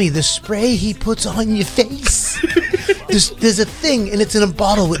 listen to me. The spray he puts on your face. There's a thing, and it's in a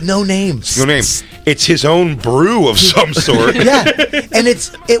bottle with no name. No name. It's his own brew of some sort. Yeah, and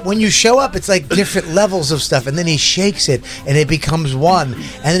it when you show up, it's like different levels of stuff, and then he shakes it, and it becomes one,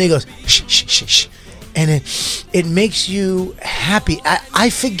 and then he goes shh, shh, shh, shh. And it makes you happy. I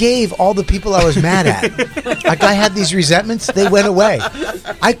forgave all the people I was mad at. Like I had these resentments, they went away.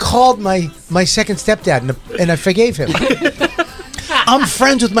 I called my second stepdad and I forgave him. I'm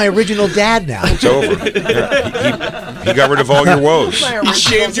friends with my original dad now. It's over. Yeah. He got rid of all your woes. He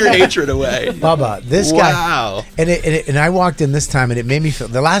shaved your hatred away. Bubba, this guy. Wow. And I walked in this time, and it made me feel.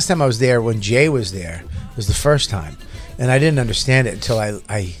 The last time I was there, when Jay was there, was the first time, and I didn't understand it until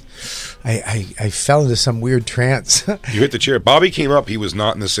I fell into some weird trance. You hit the chair. Bobby came up. He was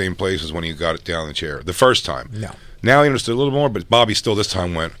not in the same place as when he got it down the chair the first time. No. Now he understood a little more, but Bobby still this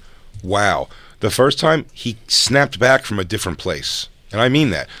time went, wow. The first time, he snapped back from a different place. And I mean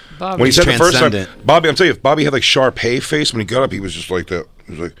that. Bobby's when he said the first time, transcendent. Bobby, I'm telling you, if Bobby had like sharp hay face when he got up, he was just like that.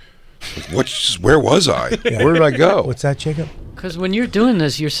 He was like, where was I? Yeah. Where did I go? What's that, Jacob? Because when you're doing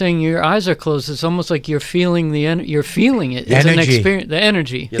this, you're saying your eyes are closed. It's almost like you're feeling you're feeling it. It's an Energy. experience. The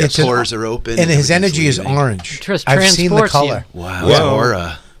energy. Yeah, the pores are open. And his everything's energy is leaving. orange. Just I've seen the transports color. you. Wow. Whoa. His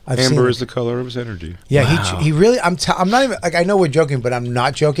aura. I've seen Amber it. is the color of his energy. Yeah, Wow. he really. I'm not even like I know we're joking, but I'm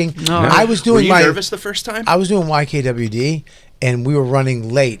not joking. No. I was doing Were you nervous the first time? I was doing YKWd, and we were running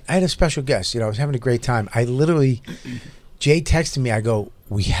late. I had a special guest. I was having a great time. I literally, Jay texted me. I go,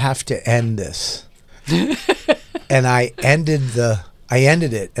 we have to end this, and I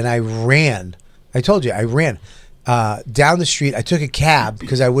ended it, and I ran. I told you I ran down the street. I took a cab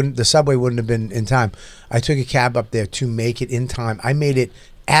because the subway wouldn't have been in time. I took a cab up there to make it in time. I made it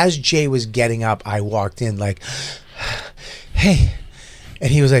as Jay was getting up. I walked in like, hey,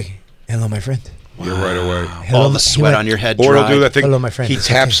 and he was like, hello, my friend. You're right away. Hello, All the sweat on your head Or he'll dried. do that thing. Hello, my friend. He It's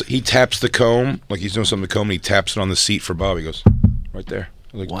taps. He taps the comb like he's doing something to the comb, and he taps it on the seat for Bobby. He goes right there.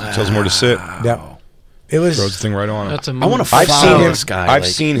 Like tells him where to sit. Yeah, it was. Throws the thing right on him. That's a I want to I've follow seen him. this guy. I've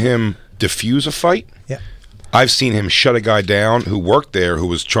like- seen him diffuse a fight. Yeah. I've seen him shut a guy down who worked there who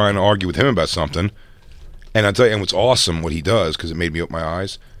was trying to argue with him about something. And I tell you, and what's awesome what he does because it made me open my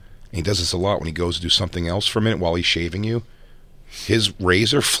eyes. And he does this a lot when he goes to do something else for a minute while he's shaving you. His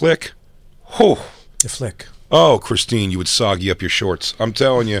razor flick. Whew. The flick. Oh, Christine, you would soggy up your shorts. I'm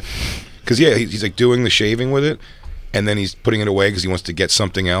telling you. Because, yeah, he's like doing the shaving with it, and then he's putting it away because he wants to get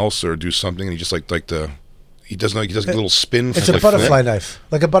something else or do something, and he just he does a little spin. It's a butterfly knife,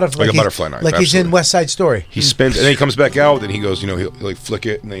 like a butterfly. Like a butterfly knife, like he's in absolutely. West Side Story. He spins, and then he comes back out, and he goes, he'll like flick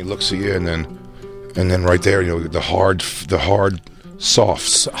it, and then he looks at you, and then right there, the hard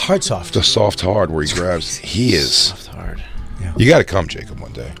soft. Hard soft. The soft hard where he grabs. He is. Soft hard. Yeah. You got to come, Jacob,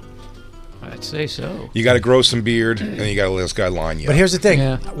 one day. I'd say so. You got to grow some beard, and you got to let this guy line you But up. here's the thing: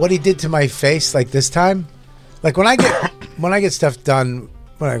 Yeah. what he did to my face, like this time, like when I get stuff done,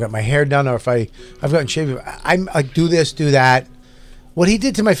 when I got my hair done, or if I've gotten shaved, I'm like do this, do that. What he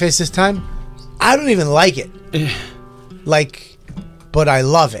did to my face this time, I don't even like it. Like, but I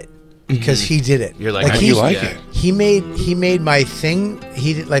love it because he did it. You're like, how do he- you like it? He made my thing.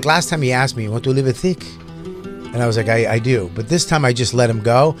 He did, like last time he asked me, "Want to leave it thick?" And I was like, I do. But this time I just let him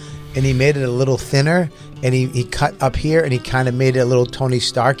go, and he made it a little thinner, and he cut up here, and he kind of made it a little Tony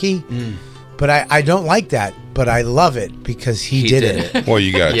Starky. But I don't like that, but I love it because he did it. Well,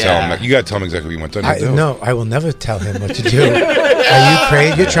 you got to tell him. Yeah. You got to tell him exactly what you want done to do. No, I will never tell him what to do. Are you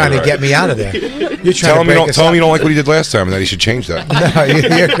crazy? You're trying to get me out of there. You're trying Tell to him break us you up. don't like what he did last time, and that he should change that. No,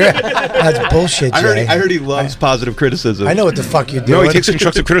 you're correct. That's bullshit, Jay. I heard he loves positive criticism. I know what the fuck you're doing. No, he takes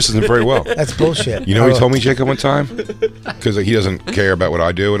constructive criticism very well. That's bullshit. You know what he told me, Jacob, one time? Because he doesn't care about what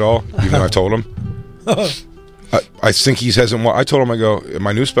I do at all, even though I told him. I think he hasn't. I told him, I go,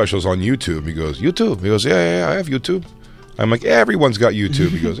 my new special is on YouTube. He goes, YouTube? He goes, yeah, I have YouTube. I'm like, everyone's got YouTube.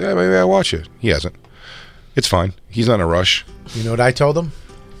 He goes, yeah, maybe I watch it. He hasn't. It's fine. He's not in a rush. You know what I told him?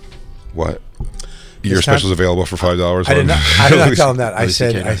 What? Your This time- special's available for $5. I did not tell him that. I least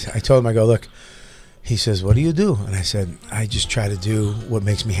he said, can. I told him, I go, look. He says, what do you do? And I said, I just try to do what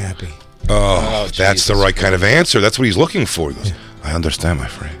makes me happy. Oh, that's the right kind of answer. That's what he's looking for. He goes, I understand, my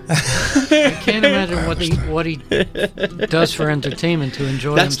friend. I can't imagine what he does for entertainment to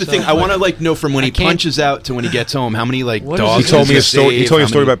enjoy That's the himself. thing. I want to know from when I he can't- punches out to when he gets home. How many What dogs? is He told me a does story. He save? told me a How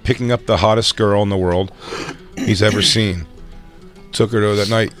story many- about picking up the hottest girl in the world he's ever seen. Took her to that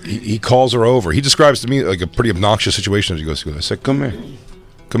night. He calls her over. He describes to me like a pretty obnoxious situation. He goes, I said, come here.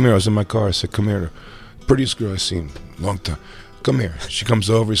 Come here. I was in my car. I said, come here. Prettiest girl I've seen. Long time. Come here. She comes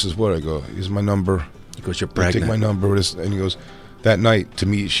over. He says, what? I go, here's my number. He goes, you're I take pregnant. my number. And he goes, that night to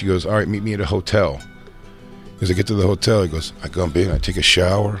me, she goes, all right, meet me at a hotel. As I get to the hotel, he goes, I come in, I take a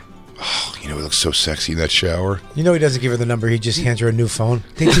shower. Oh, he looks so sexy in that shower. He doesn't give her the number. He just hands her a new phone.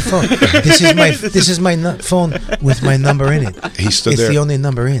 Take your phone. This is my phone with my number in it. He stood there. It's the only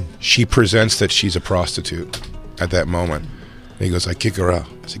number in. She presents that she's a prostitute at that moment. And he goes, I kick her out.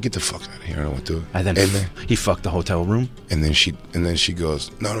 I said, get the fuck out of here. I don't want to do it. And then he fucked the hotel room. And then she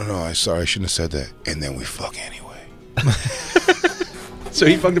goes, no, I'm sorry, I shouldn't have said that. And then we fuck anyway. So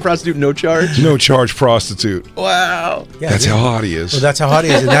he fucked a prostitute, no charge? No charge prostitute. Wow. Yeah, that's how hot he is. Well, that's how hot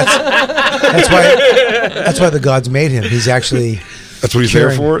he is, and that's why the gods made him. He's actually that's what he's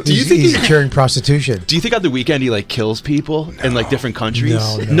there for. Do you think he's curing prostitution? Do you think on the weekend he kills people in different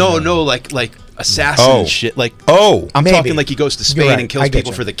countries? No, like assassin shit. I'm maybe. talking like he goes to Spain and kills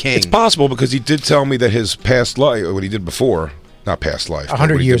people for the king. It's possible because he did tell me that his past life, what he did before, not past life,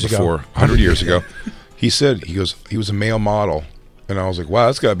 100 years ago. 100 years ago, he said he was a male model. And I was like, wow,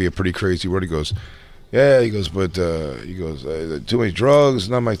 that's got to be a pretty crazy word. He goes, yeah. He goes, but too many drugs,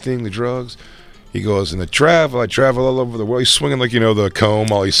 not my thing, the drugs. He goes, and I travel all over the world. He's swinging the comb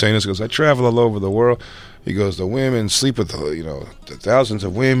while he's saying this. He goes, I travel all over the world. He goes, the women sleep with, the thousands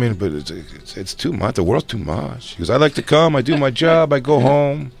of women, but it's too much. The world's too much. He goes, I like to come, I do my job, I go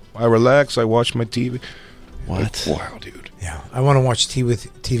home, I relax, I watch my TV. What? Wow, dude. Yeah, I want to watch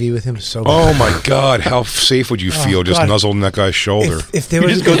TV with him so bad. Oh my God, how safe would you feel just nuzzling that guy's shoulder? If they were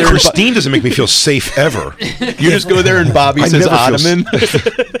just go there, Christine doesn't make me feel safe ever. You just go there and Bobby says ottoman.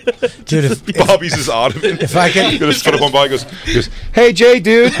 Dude, if Bobby's his ottoman. If I can, just put up on Bobby. Goes, hey Jay,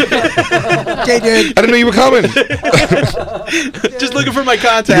 dude. Jay, dude. I didn't know you were coming. Just looking for my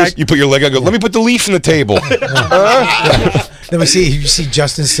contact. You put your leg out. Go. Let me put the leaf in the table. Then you see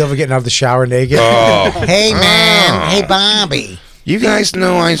Justin Silver getting out of the shower naked. Oh. Hey man, hey Bobby. You guys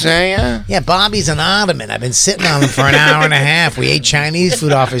know Isaiah? Yeah, Bobby's an ottoman. I've been sitting on him for an hour and a half. We ate Chinese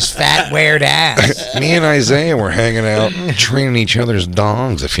food off his fat, weird ass. Me and Isaiah were hanging out, training each other's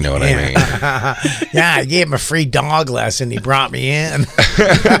dogs, if you know what I mean. Yeah, I gave him a free dog lesson. He brought me in.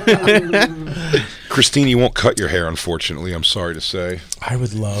 Christine, you won't cut your hair, unfortunately. I'm sorry to say. I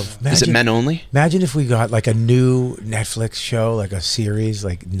would love. Is it men only? Imagine if we got a new Netflix show, a series,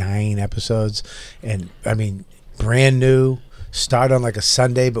 9 episodes, and brand new. Start on a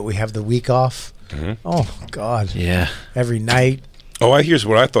Sunday, but we have the week off. Mm-hmm. Oh God! Yeah, every night. Oh, here's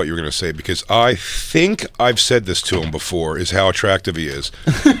what I thought you were going to say, because I think I've said this to him before: is how attractive he is.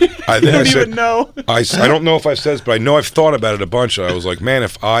 I don't even know. I don't know if I've said this, but I know I've thought about it a bunch. I was like, man,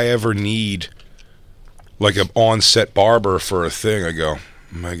 if I ever need an on-set barber for a thing, I go,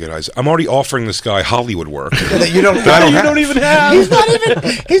 my God, I'm already offering this guy Hollywood work. You don't even have. He's not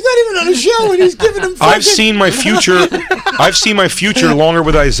even on a show, and he's giving him. I've seen my future. I've seen my future longer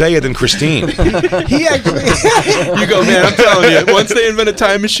with Isaiah than Christine. He actually. You go, man. I'm telling you. Once they invent a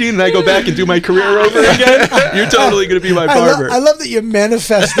time machine and I go back and do my career over again, you're totally going to be my barber. I love that you're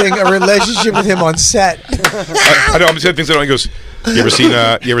manifesting a relationship with him on set. I know. I'm just saying things. I goes. You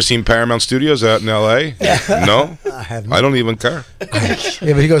ever seen Paramount Studios out in L.A.? No, I haven't. I don't even care.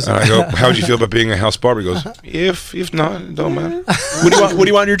 Yeah, but he goes. And I go, how would you feel about being a house barber? He goes, if not, it don't matter. What do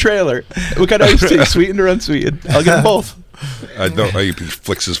you want in your trailer? What kind of iced tea, sweetened or unsweetened? I'll get them both. I don't. He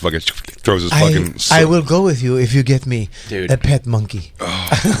flicks his fucking, throws his fucking. I will go with you if you get me Dude. a pet monkey.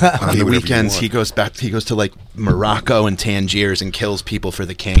 On the weekends, he goes to Morocco and Tangiers and kills people for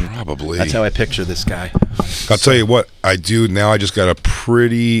the king. Probably. That's how I picture this guy. I'll tell you what I do now. I just got a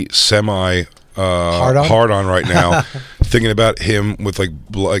pretty semi hard on right now, thinking about him with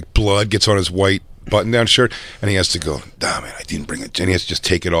blood gets on his white button-down shirt, and he has to go. Damn it, I didn't bring it. And he has to just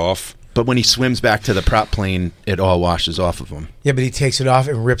take it off. But when he swims back to the prop plane, it all washes off of him. Yeah, but he takes it off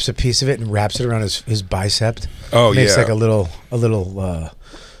and rips a piece of it and wraps it around his bicep. Oh, Makes yeah. a little.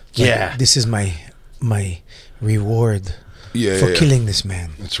 Yeah. This is my reward. For killing this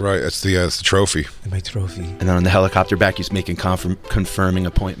man. That's right. That's the trophy. My trophy. And then on the helicopter back, he's making confirming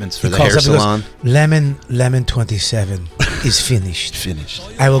appointments for the hair salon. Lemon 27 is finished.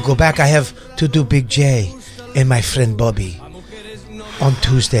 I will go back. I have to do Big J and my friend Bobby on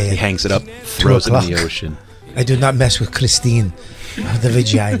Tuesday. He hangs it up, throws it in the ocean. I do not mess with Christine. The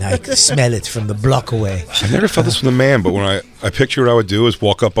vagina. I can smell it from the block away. I never felt this from a man, but when I picture what I would do is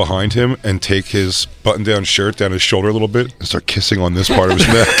walk up behind him and take his button-down shirt down his shoulder a little bit and start kissing on this part of his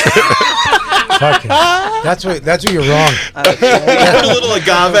neck. Fuck him. That's where you're wrong. A little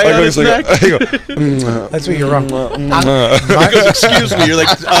agave on his neck. That's where you're wrong. He goes, excuse me. You're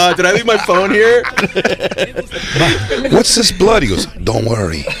like, did I leave my phone here? What's this blood? He goes, don't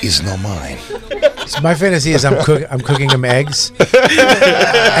worry, it's not mine. So my fantasy is I'm cooking him eggs,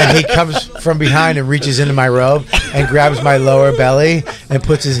 and he comes from behind and reaches into my robe and grabs my lower belly and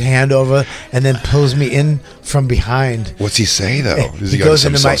puts his hand over and then pulls me in from behind. What's he say though? Does He got goes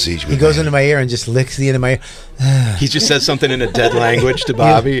some into my sausage he with goes it? into my ear and just licks the end of my ear. He just says something in a dead language to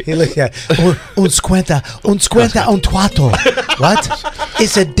Bobby. He looks at un squenta un tuato. What?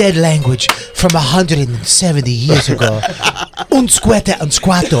 It's a dead language from 170 years ago. Un squeta un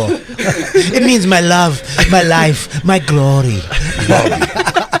squato. It means my love, my life, my glory.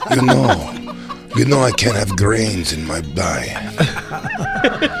 You know I can't have grains in my diet.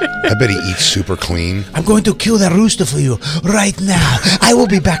 I bet he eats super clean. I'm going to kill that rooster for you right now. I will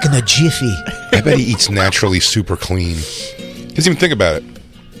be back in a jiffy. I bet he eats naturally super clean. Doesn't even think about it.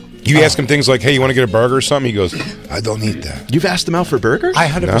 You ask him things like, hey, you want to get a burger or something? He goes, I don't eat that. You've asked him out for burgers? I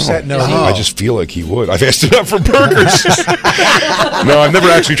 100% know. I just feel like he would. I've asked him out for burgers. No, I've never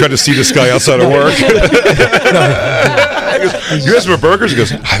actually tried to see this guy outside of work. You asked him for burgers? He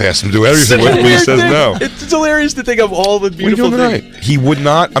goes, I've asked him to do everything with me. He says no. It's hilarious to think of all the What are you beautiful doing things. tonight? He would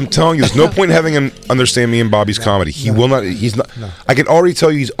not. I'm telling you, there's no point in having him understand me and Bobby's comedy. He will not. He's not. I can already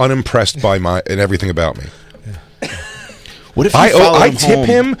tell you he's unimpressed by my and everything about me. What if I tip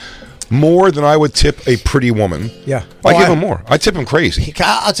him more than I would tip a pretty woman. Yeah. I give him more. I tip him crazy.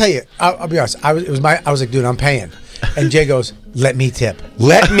 I'll tell you. I'll be honest. I was like, dude, I'm paying. And Jay goes, let me tip.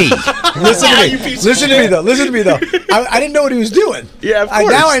 Let me. Listen to me. Listen to me though. I didn't know what he was doing. Yeah, of course.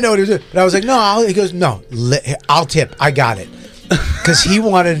 Now I know what he was doing. But I was like, no. He goes, no. I'll tip. I got it. Because he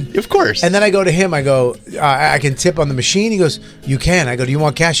wanted. Of course. And then I go to him. I go, I can tip on the machine. He goes, you can. I go, do you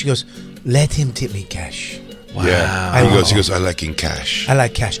want cash? He goes, let him tip me cash. Wow. Yeah. He goes, I like in cash. I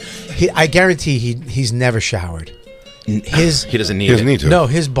like cash. I guarantee he's never showered. He doesn't need it. Need to. No,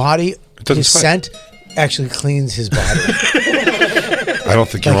 his body, doesn't his sweat. scent actually cleans his body. I don't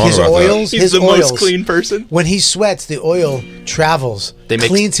think you're Like wrong his about oils, that. He's his the oils. most clean person. When he sweats, the oil travels,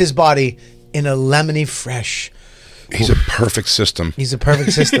 cleans his body in a lemony fresh. He's a perfect system. He's a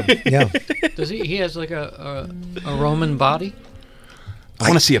perfect system. Yeah. Does he has like a Roman body? I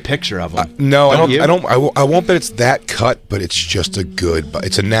want to see a picture of him. No, Don't you? I won't bet it's that cut, but it's just a good.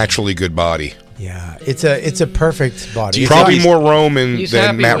 It's a naturally good body. Yeah, it's a perfect body. Probably more Roman he's than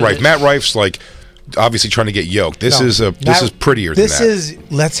happy Matt with Rife. it. Matt Rife's like obviously trying to get yoked. This No, is prettier than that. This is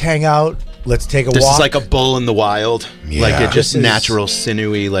let's hang out, let's take a This walk. is like a bull in the wild. Yeah. Like it just This is- natural,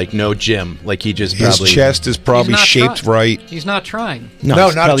 sinewy, like no gym. Like he just His probably chest is probably He's not shaped trying. right. He's not trying. No,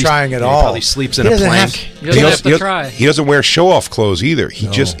 he's not probably- trying at he all. probably sleeps in He a doesn't have- plank. He doesn't have to try. He doesn't wear show-off clothes either.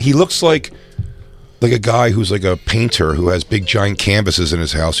 He looks like a guy who's like a painter who has big giant canvases in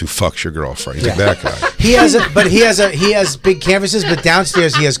his house who fucks your girlfriend. He's like that guy. He has big canvases, but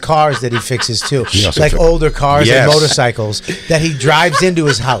downstairs he has cars that he fixes too, He also like older cars Yes. and motorcycles that he drives into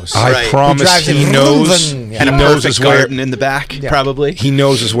his house. I Right. promise drives he in knows. vroom, vroom. And a He knows perfect his way. garden in the back, probably. He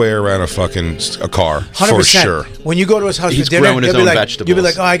knows his way around a car 100%. for sure. When you go to his house He's for dinner, growing his you'll be own like, vegetables. You'll be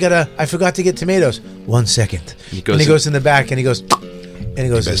like, oh, I forgot to get tomatoes. 1 second. He And he goes in the back and he goes,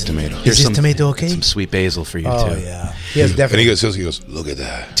 Best tomato. Is this tomato okay? Some sweet basil for you Oh too. yeah, he has And definitely. he goes, look at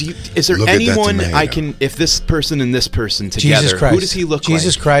that. Is there Look at that anyone tomato. I can? If this person and this person together, Jesus Christ. who does he look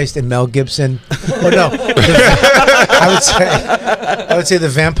Jesus like? Christ and Mel Gibson. Oh no, I would say the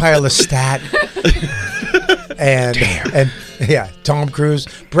vampire Lestat and yeah, Tom Cruise,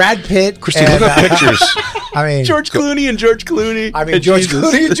 Brad Pitt. Christine, and, look up pictures. I mean, George Clooney and George Clooney. I mean, and George Jesus.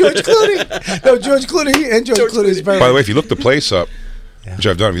 Clooney and George Clooney. No, George Clooney and George Clooney is very. By the way, if you look the place up, which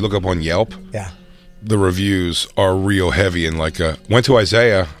I've done, if you look up on Yelp, yeah. the reviews are real heavy and like went to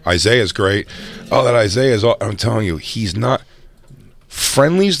Isaiah. Isaiah's great. Oh, that Isaiah is. I'm telling you, he's not.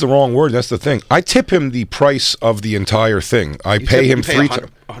 Friendly's the wrong word. That's the thing. I tip him the price of the entire thing. I pay him 3 times.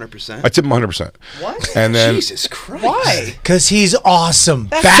 100%. I tip him 100%. What? And then Jesus Christ. Why? Because he's awesome.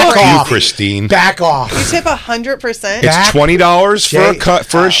 That's Back fuck off, you, Christine. Back off. You tip 100%? It's $20 for a Jay- cut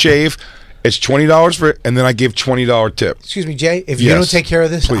for a shave. It's $20 for it, and then I give $20 tip. Excuse me, Jay. If you Yes. don't take care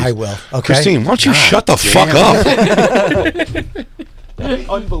of this, Please. I will. Okay, Christine, why don't you shut the fuck up?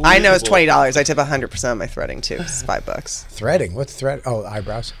 Unbelievable. I know it's $20. I tip 100% of my threading too. It's $5. Threading. What's thread? Oh,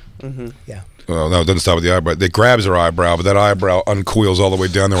 eyebrows. Mm-hmm. Yeah. Well, no, it doesn't stop with the eyebrow. It grabs her eyebrow, but that eyebrow uncoils all the way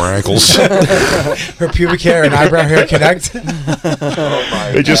down to her ankles. Her pubic hair and eyebrow hair connect.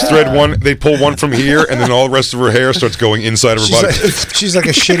 They just thread one. They pull one from here, and then all the rest of her hair starts going inside of her body. She's like a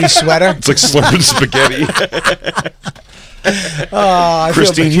shitty sweater. It's like slurping spaghetti. Oh, I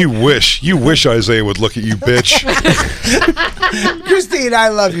Christine, you wish Isaiah would look at you, bitch. Christine, I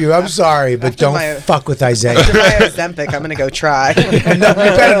love you. I'm sorry, but After don't my- fuck with Isaiah. After my Ozempic, I'm going to go try. No, you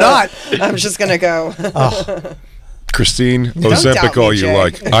better not. I'm just going to go. Oh. Christine, Don't doubt Ozempic me, all you Jay.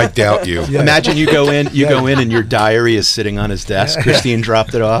 like. I doubt you. Imagine you go in, and your diary is sitting on his desk. Christine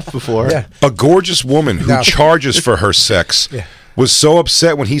dropped it off before. Yeah. A gorgeous woman who charges for her sex was so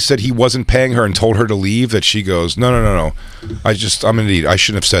upset when he said he wasn't paying her and told her to leave that she goes, no. I'm an idiot. I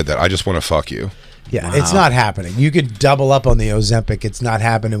shouldn't have said that. I just want to fuck you. Yeah, it's not happening. You could double up on the Ozempic. It's not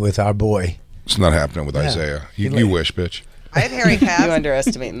happening with our boy. It's not happening with Isaiah. You wish, bitch. I have hairy calves. You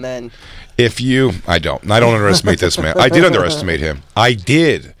underestimate men. I don't underestimate this man. I did underestimate him. I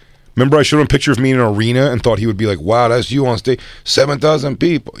did. Remember I showed him a picture of me in an arena and thought he would be like, wow, that's you on stage. 7,000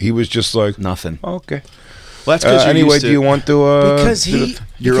 people. He was just like, nothing. Okay. Well, that's because anyway, do you want to... because he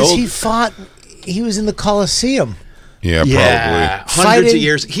fought... He was in the Coliseum. Yeah, probably. Hundreds of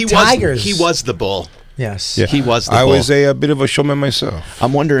years. Tigers. He was the bull. Yes. Yeah. He was the bull. I was a bit of a showman myself.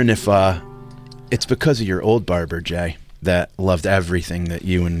 I'm wondering if it's because of your old barber, Jay, that loved everything that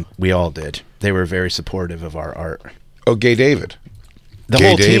you and we all did. They were very supportive of our art. Oh, Gay David. The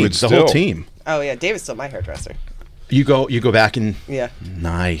whole team. Oh yeah, David's still my hairdresser. You go back and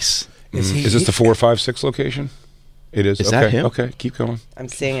nice. Is this the 456 location? It is. Is okay. that him? Okay, keep going. I'm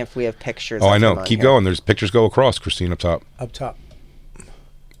seeing if we have pictures. Oh, of I know. him on Keep here. going. There's pictures go across. Christine up top. Up top.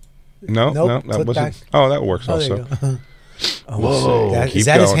 No, Nope, that flip wasn't. back. Oh, that works Oh, there also. you go. Oh, Whoa. is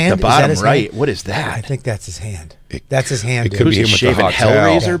that his going. hand? The Is that bottom his right. hand? What is that? I think that's his hand. That's his hand. It dude. could be Who's him he with shaving the hot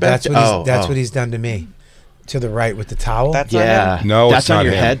towel. Hellraiser back That's what he's done to me. To the right with the towel. That's Yeah. on him? No, that's it's on not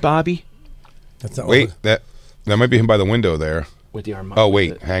your him. head, Bobby. That's not Wait, that might be him by the window there. With the arm. Oh,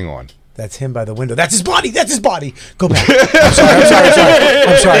 wait, hang on. That's him by the window. That's his body. That's his body. Go back. I'm sorry.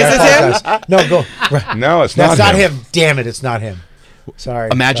 This is him? No, go. No, it's That's not not him. Damn it, it's not him. Sorry.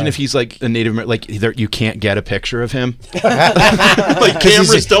 Imagine if he's like a Native American, like you can't get a picture of him. Like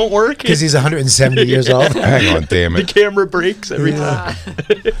cameras don't work because he's 170 years old. Hang on, damn The it. camera breaks every time.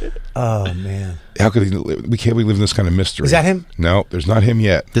 Oh man. How could he live? We can't live in this kind of mystery. Is that him? No, there's not him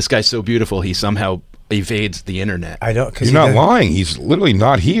yet. This guy's so beautiful, he somehow evades the internet. I don't. You're not lying. He's literally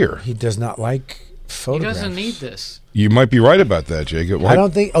not here. He does not like He photographs. doesn't need this. You might be right about that, Jacob. I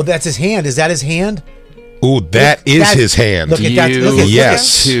don't think. Oh, that's his hand. Is that his hand? Ooh, that is his hand. Look at that.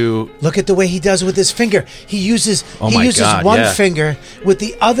 Yes. Look at the way he does with his finger. He uses my God, one yeah. finger with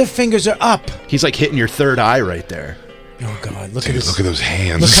the other fingers are up. He's like hitting your third eye right there. Oh God! Look Dude, at this. look at those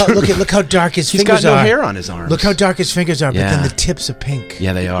hands. Look how dark his He's fingers got no are. hair on his arms. Look how dark his fingers are, but then Yeah. the tips are pink.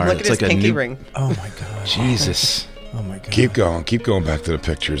 Yeah, they are. Look It's at his like pinky a new ring. Oh my God! Jesus. Oh my God! Keep going. Keep going back to the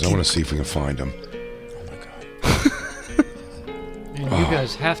pictures. I want to see if we can find him. And you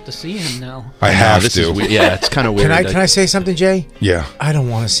guys have to see him now. I have this to. is weird. Yeah, it's kind of weird. Can I say something, Jay? Yeah, I don't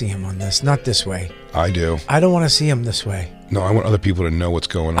want to see him on this. Not this way. I do. I don't want to see him this way. No, I want other people to know what's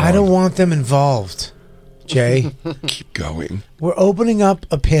going on. I don't want them involved. Jay, Keep going. we're opening up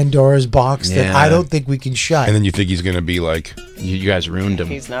a Pandora's box that Yeah. I don't think we can shut. And then you think he's going to be like, You guys ruined him.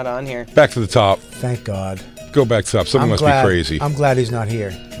 He's not on here. back to the top. Thank God. Go back to the top. Something must be crazy. I'm glad he's not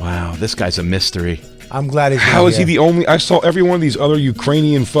here. Wow, this guy's a mystery. I'm glad he's not How is he here. the only? I saw every one of these other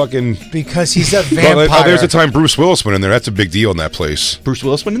Ukrainian fucking. Because he's a vampire. Oh, there's the time Bruce Willis went in there. That's a big deal in that place. Bruce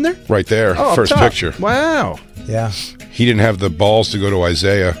Willis went in there? Right there. Oh, up First top. picture. Wow. Yeah. He didn't have the balls to go to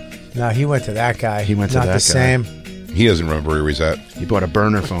Isaiah. No, he went to that guy. He went to not that the guy. same. He doesn't remember where he's at. He bought a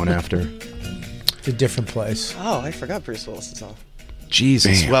burner phone after. It's a different place. Oh, I forgot Bruce Willis is off.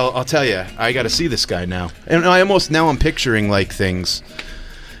 Jesus. Damn. Well, I'll tell you, I got to see this guy now. And I'm picturing like things,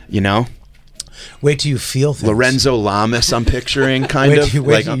 you know? Wait till you feel things. Lorenzo Lamas, I'm picturing kind of.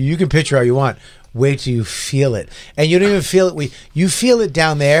 Wait till you can picture all you want. Wait till you feel it. And you don't even feel it. You feel it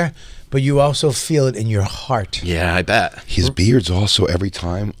down there, but you also feel it in your heart. Yeah, I bet. His beard's also every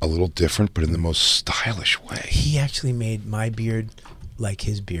time a little different, but in the most stylish way. He actually made my beard like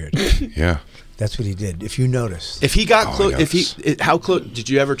his beard. Yeah. That's what he did. If you notice. If he got Oh, close, yeah. how close did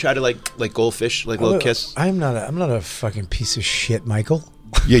you ever try to like goldfish, like little kiss? I'm not a fucking piece of shit, Michael.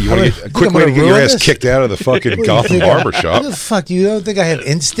 Yeah, you want to get a quick I'm way to gonna get your ruin ass this? kicked out of the fucking What do you Gotham think barber What shop. the fuck? You don't think I have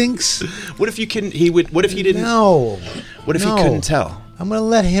instincts? What if you couldn't? What if he didn't? No. What if No. he couldn't tell? I'm gonna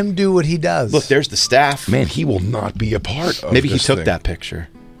let him do what he does. Look, there's the staff. Man, he will not be a part of Maybe he this took thing. that picture.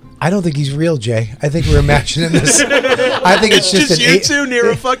 I don't think he's real, Jay. I think we're imagining this. I think it's just you two near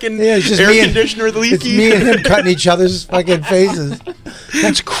a fucking it's just air me and- conditioner leaky. It's me and him cutting each other's fucking faces.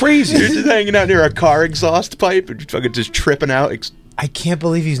 That's crazy. You're just hanging out near a car exhaust pipe and fucking just tripping out. I can't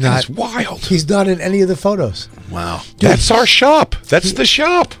believe he's not. That's wild. He's not in any of the photos. Wow. That's our shop. That's the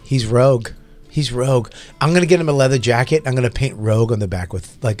shop. He's rogue. He's Rogue. I'm gonna get him a leather jacket. I'm gonna paint Rogue on the back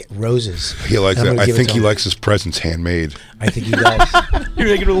with like roses. He likes that. I think he likes his presents handmade. I think he does. You're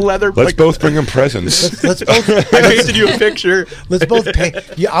making a leather. Let's both bring him presents. Let's both. I painted you a picture. Let's both paint.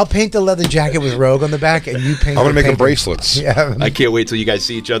 Yeah, I'll paint the leather jacket with Rogue on the back, and you paint. I'm gonna make him paper. bracelets. Yeah. I can't wait till you guys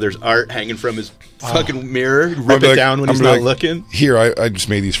see each other's art hanging from his fucking mirror. I'll Rip be it like- down when I'm he's be not like, looking. Here, I just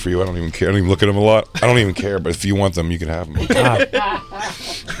made these for you. I don't even care. I don't even look at them a lot. I don't even care. But if you want them, you can have them.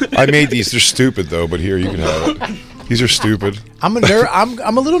 I made these. They're stupid though. But here, you can have it. These are stupid. I'm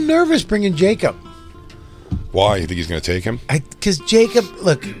a little nervous bringing Jacob. Why? You think he's gonna take him? Because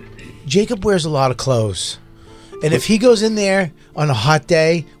Jacob wears a lot of clothes, and if he goes in there on a hot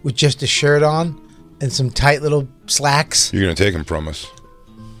day with just a shirt on and some tight little slacks, You're gonna take him from us.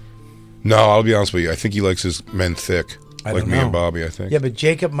 No, I'll be honest with you. I think he likes his men thick, I like don't me and know. Bobby. I think. Yeah, but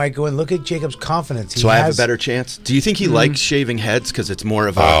Jacob might go in. Look at Jacob's confidence. So I have a better chance. Do you think he likes shaving heads because it's more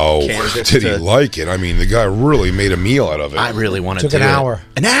of a canvas? Did he like it? I mean, the guy really made a meal out of it. I really want to Took do an it. hour.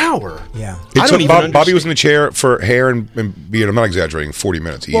 An hour. Yeah. It I took don't even Bobby was in the chair for hair and beard. I'm not exaggerating. 40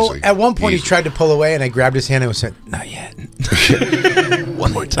 minutes Well, easily. at one point he tried to pull away, and I grabbed his hand and said, "Not yet."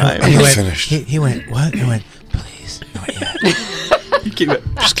 One more time. And he went, finished. He went, "What?" I went, "Please, not yet." Keep it.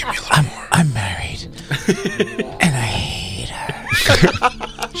 Just give me a little more. I'm married, and I hate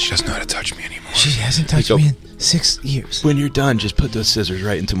her. She doesn't know how to touch me anymore. She hasn't touched go- me in 6 years. When you're done, just put those scissors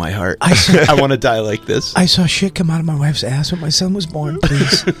right into my heart. I- I want to die like this. I saw shit come out of my wife's ass when my son was born.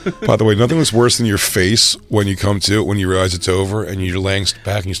 Please. By the way, nothing was worse than your face when you come to it, when you realize it's over, and you're laying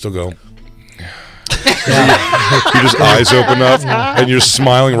back and you still go. Your just eyes open up, and you're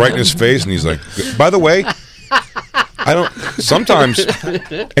smiling right in his face, and he's like, by the way, I don't, sometimes,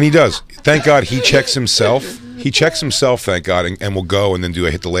 and he does. Thank God he checks himself. He checks himself, thank God, and will go and then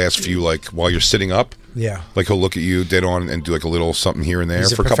hit the last few, like, while you're sitting up. Yeah. Like, he'll look at you dead on and do, like, a little something here and there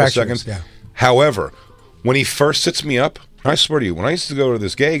He's a for a couple perfectionist, seconds. yeah. However, when he first sits me up, I swear to you, when I used to go to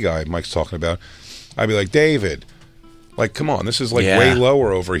this gay guy Mike's talking about, I'd be like, David, like, come on, this is, like, way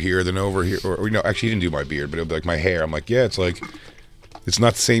lower over here than over here. Or actually, he didn't do my beard, but it would be like my hair. I'm like, yeah, it's like, it's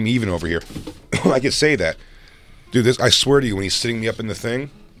not the same even over here. I could say that. Dude, I swear to you, when he's sitting me up in the thing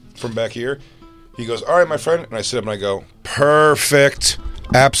from back here, he goes, all right, my friend. And I sit up and I go, perfect.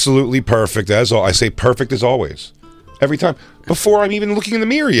 Absolutely perfect. As all I say, perfect as always. Every time. Before I'm even looking in the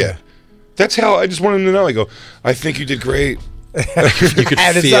mirror yet. That's how I just want him to know. I go, I think you did great.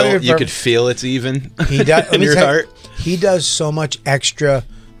 You could feel it's even. He does, in your heart. He does so much extra,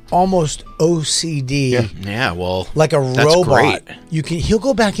 almost OCD. Yeah, well, like a that's robot. great. He'll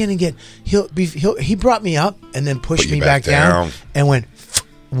go back in and he brought me up and then pushed Put you me back down and went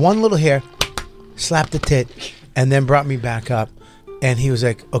one little hair, slapped the tit, and then brought me back up. And he was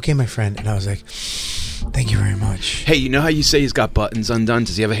like, "Okay, my friend," and I was like, "Thank you very much." Hey, you know how you say he's got buttons undone?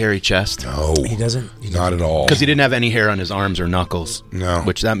 Does he have a hairy chest? No, he doesn't. Not at all. Because he didn't have any hair on his arms or knuckles. No.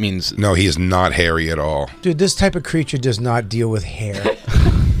 Which that means... No, he is not hairy at all. Dude, this type of creature does not deal with hair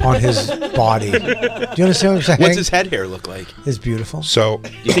on his body. Do you understand what I'm saying? What's his head hair look like? It's beautiful. So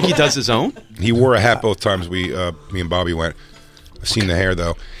You think he does his own? he wore a hat both times me and Bobby went. I've seen the hair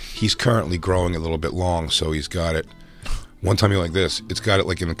though. He's currently growing a little bit long, so he's got it. One time he like this. It's got it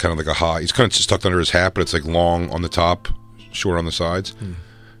like in kind of like a high. He's kind of just tucked under his hat, but it's like long on the top, short on the sides.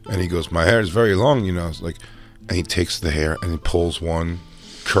 And he goes, "My hair is very long, you know." It's like, and he takes the hair and he pulls one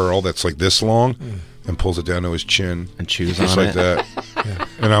curl that's like this long, and pulls it down to his chin and chews just on like it. that. Yeah.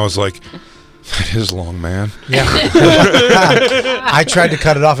 And I was like, "That is long, man." Yeah. I tried to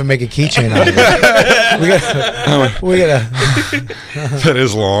cut it off and make a keychain out of it. We gotta. That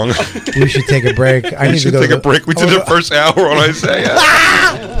is long. We should take a break. I We need should to go take a break. We did the first hour on Isaiah.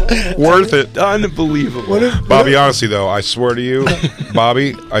 Worth it. Unbelievable. Bobby, honestly though, I swear to you,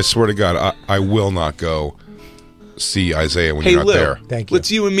 Bobby, I swear to God, I will not go see Isaiah when Hey, you're not Lou, there. Thank you.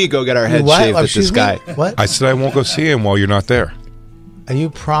 let's you and me go get our heads What? shaved with Excuse this me? guy. What? I said I won't go see him while you're not there. Are you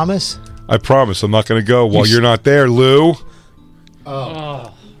promise? I promise I'm not going to go while you're not there, Lou.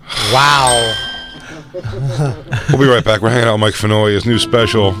 Wow. We'll be right back. We're hanging out with Mike Finoia's new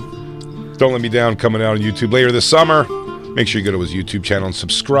special, Don't Let Me Down, coming out on YouTube later this summer. Make sure you go to his YouTube channel and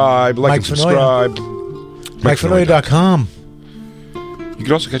subscribe. Like Mike and subscribe. MikeFinoia.com. You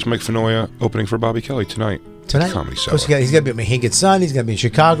can also catch Mike Finoia opening for Bobby Kelly tonight. Tonight. Comedy Cellar. Plus, he's going to be at Mahinket Sun. He's going to be in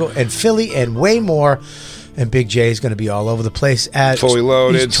Chicago and Philly and way more. And Big J is going to be all over the place. Fully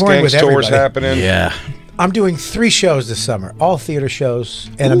loaded. He's touring with Skanks tours everybody. happening. Yeah. I'm doing 3 shows this summer, all theater shows,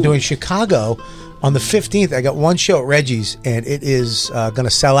 and I'm doing Chicago on the 15th. I got one show at Reggie's, and it is going to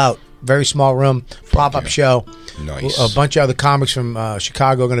sell out. Very small room, pop-up show. Nice. A bunch of other comics from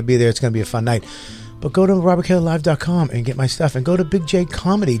Chicago are going to be there. It's going to be a fun night. But go to robertkellylive.com and get my stuff. And go to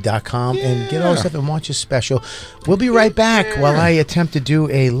bigjcomedy.com and get all the stuff and watch a special. We'll be right back while I attempt to do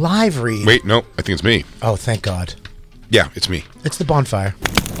a live read. Wait, no, I think it's me. Oh, thank God. Yeah, it's me. It's the bonfire.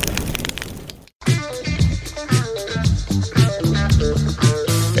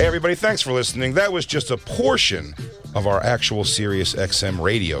 Hey, everybody, thanks for listening. That was just a portion of our actual Sirius XM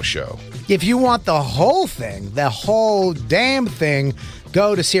radio show. If you want the whole thing, the whole damn thing,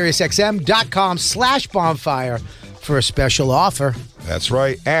 go to SiriusXM.com/bonfire for a special offer. That's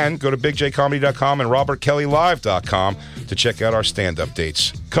right. And go to bigjcomedy.com and robertkellylive.com to check out our stand-up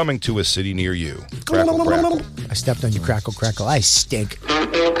dates coming to a city near you. Crackle, crackle. I stepped on you, crackle, crackle. I stink.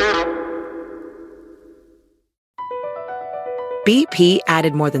 BP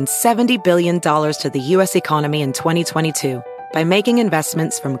added more than $70 billion to the U.S. economy in 2022 by making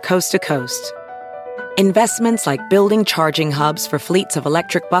investments from coast to coast. Investments like building charging hubs for fleets of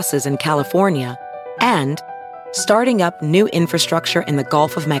electric buses in California and starting up new infrastructure in the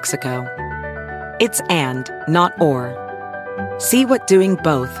Gulf of Mexico. It's and, not or. See what doing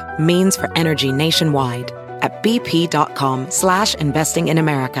both means for energy nationwide at bp.com/investing in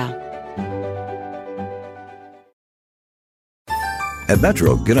America. At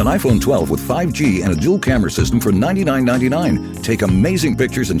Metro, get an iPhone 12 with 5G and a dual camera system for $99.99. Take amazing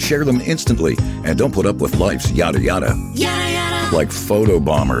pictures and share them instantly. And don't put up with life's yada yada. Yada yada. Like photo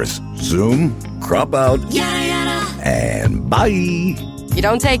bombers. Zoom, crop out, Yada yada. and bye. You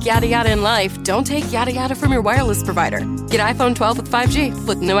don't take yada yada in life, don't take yada yada from your wireless provider. Get iPhone 12 with 5G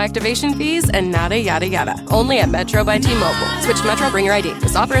with no activation fees and nada yada yada. Only at Metro by T-Mobile. Switch to Metro, bring your ID.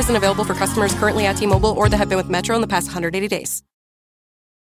 This offer isn't available for customers currently at T-Mobile or that have been with Metro in the past 180 days.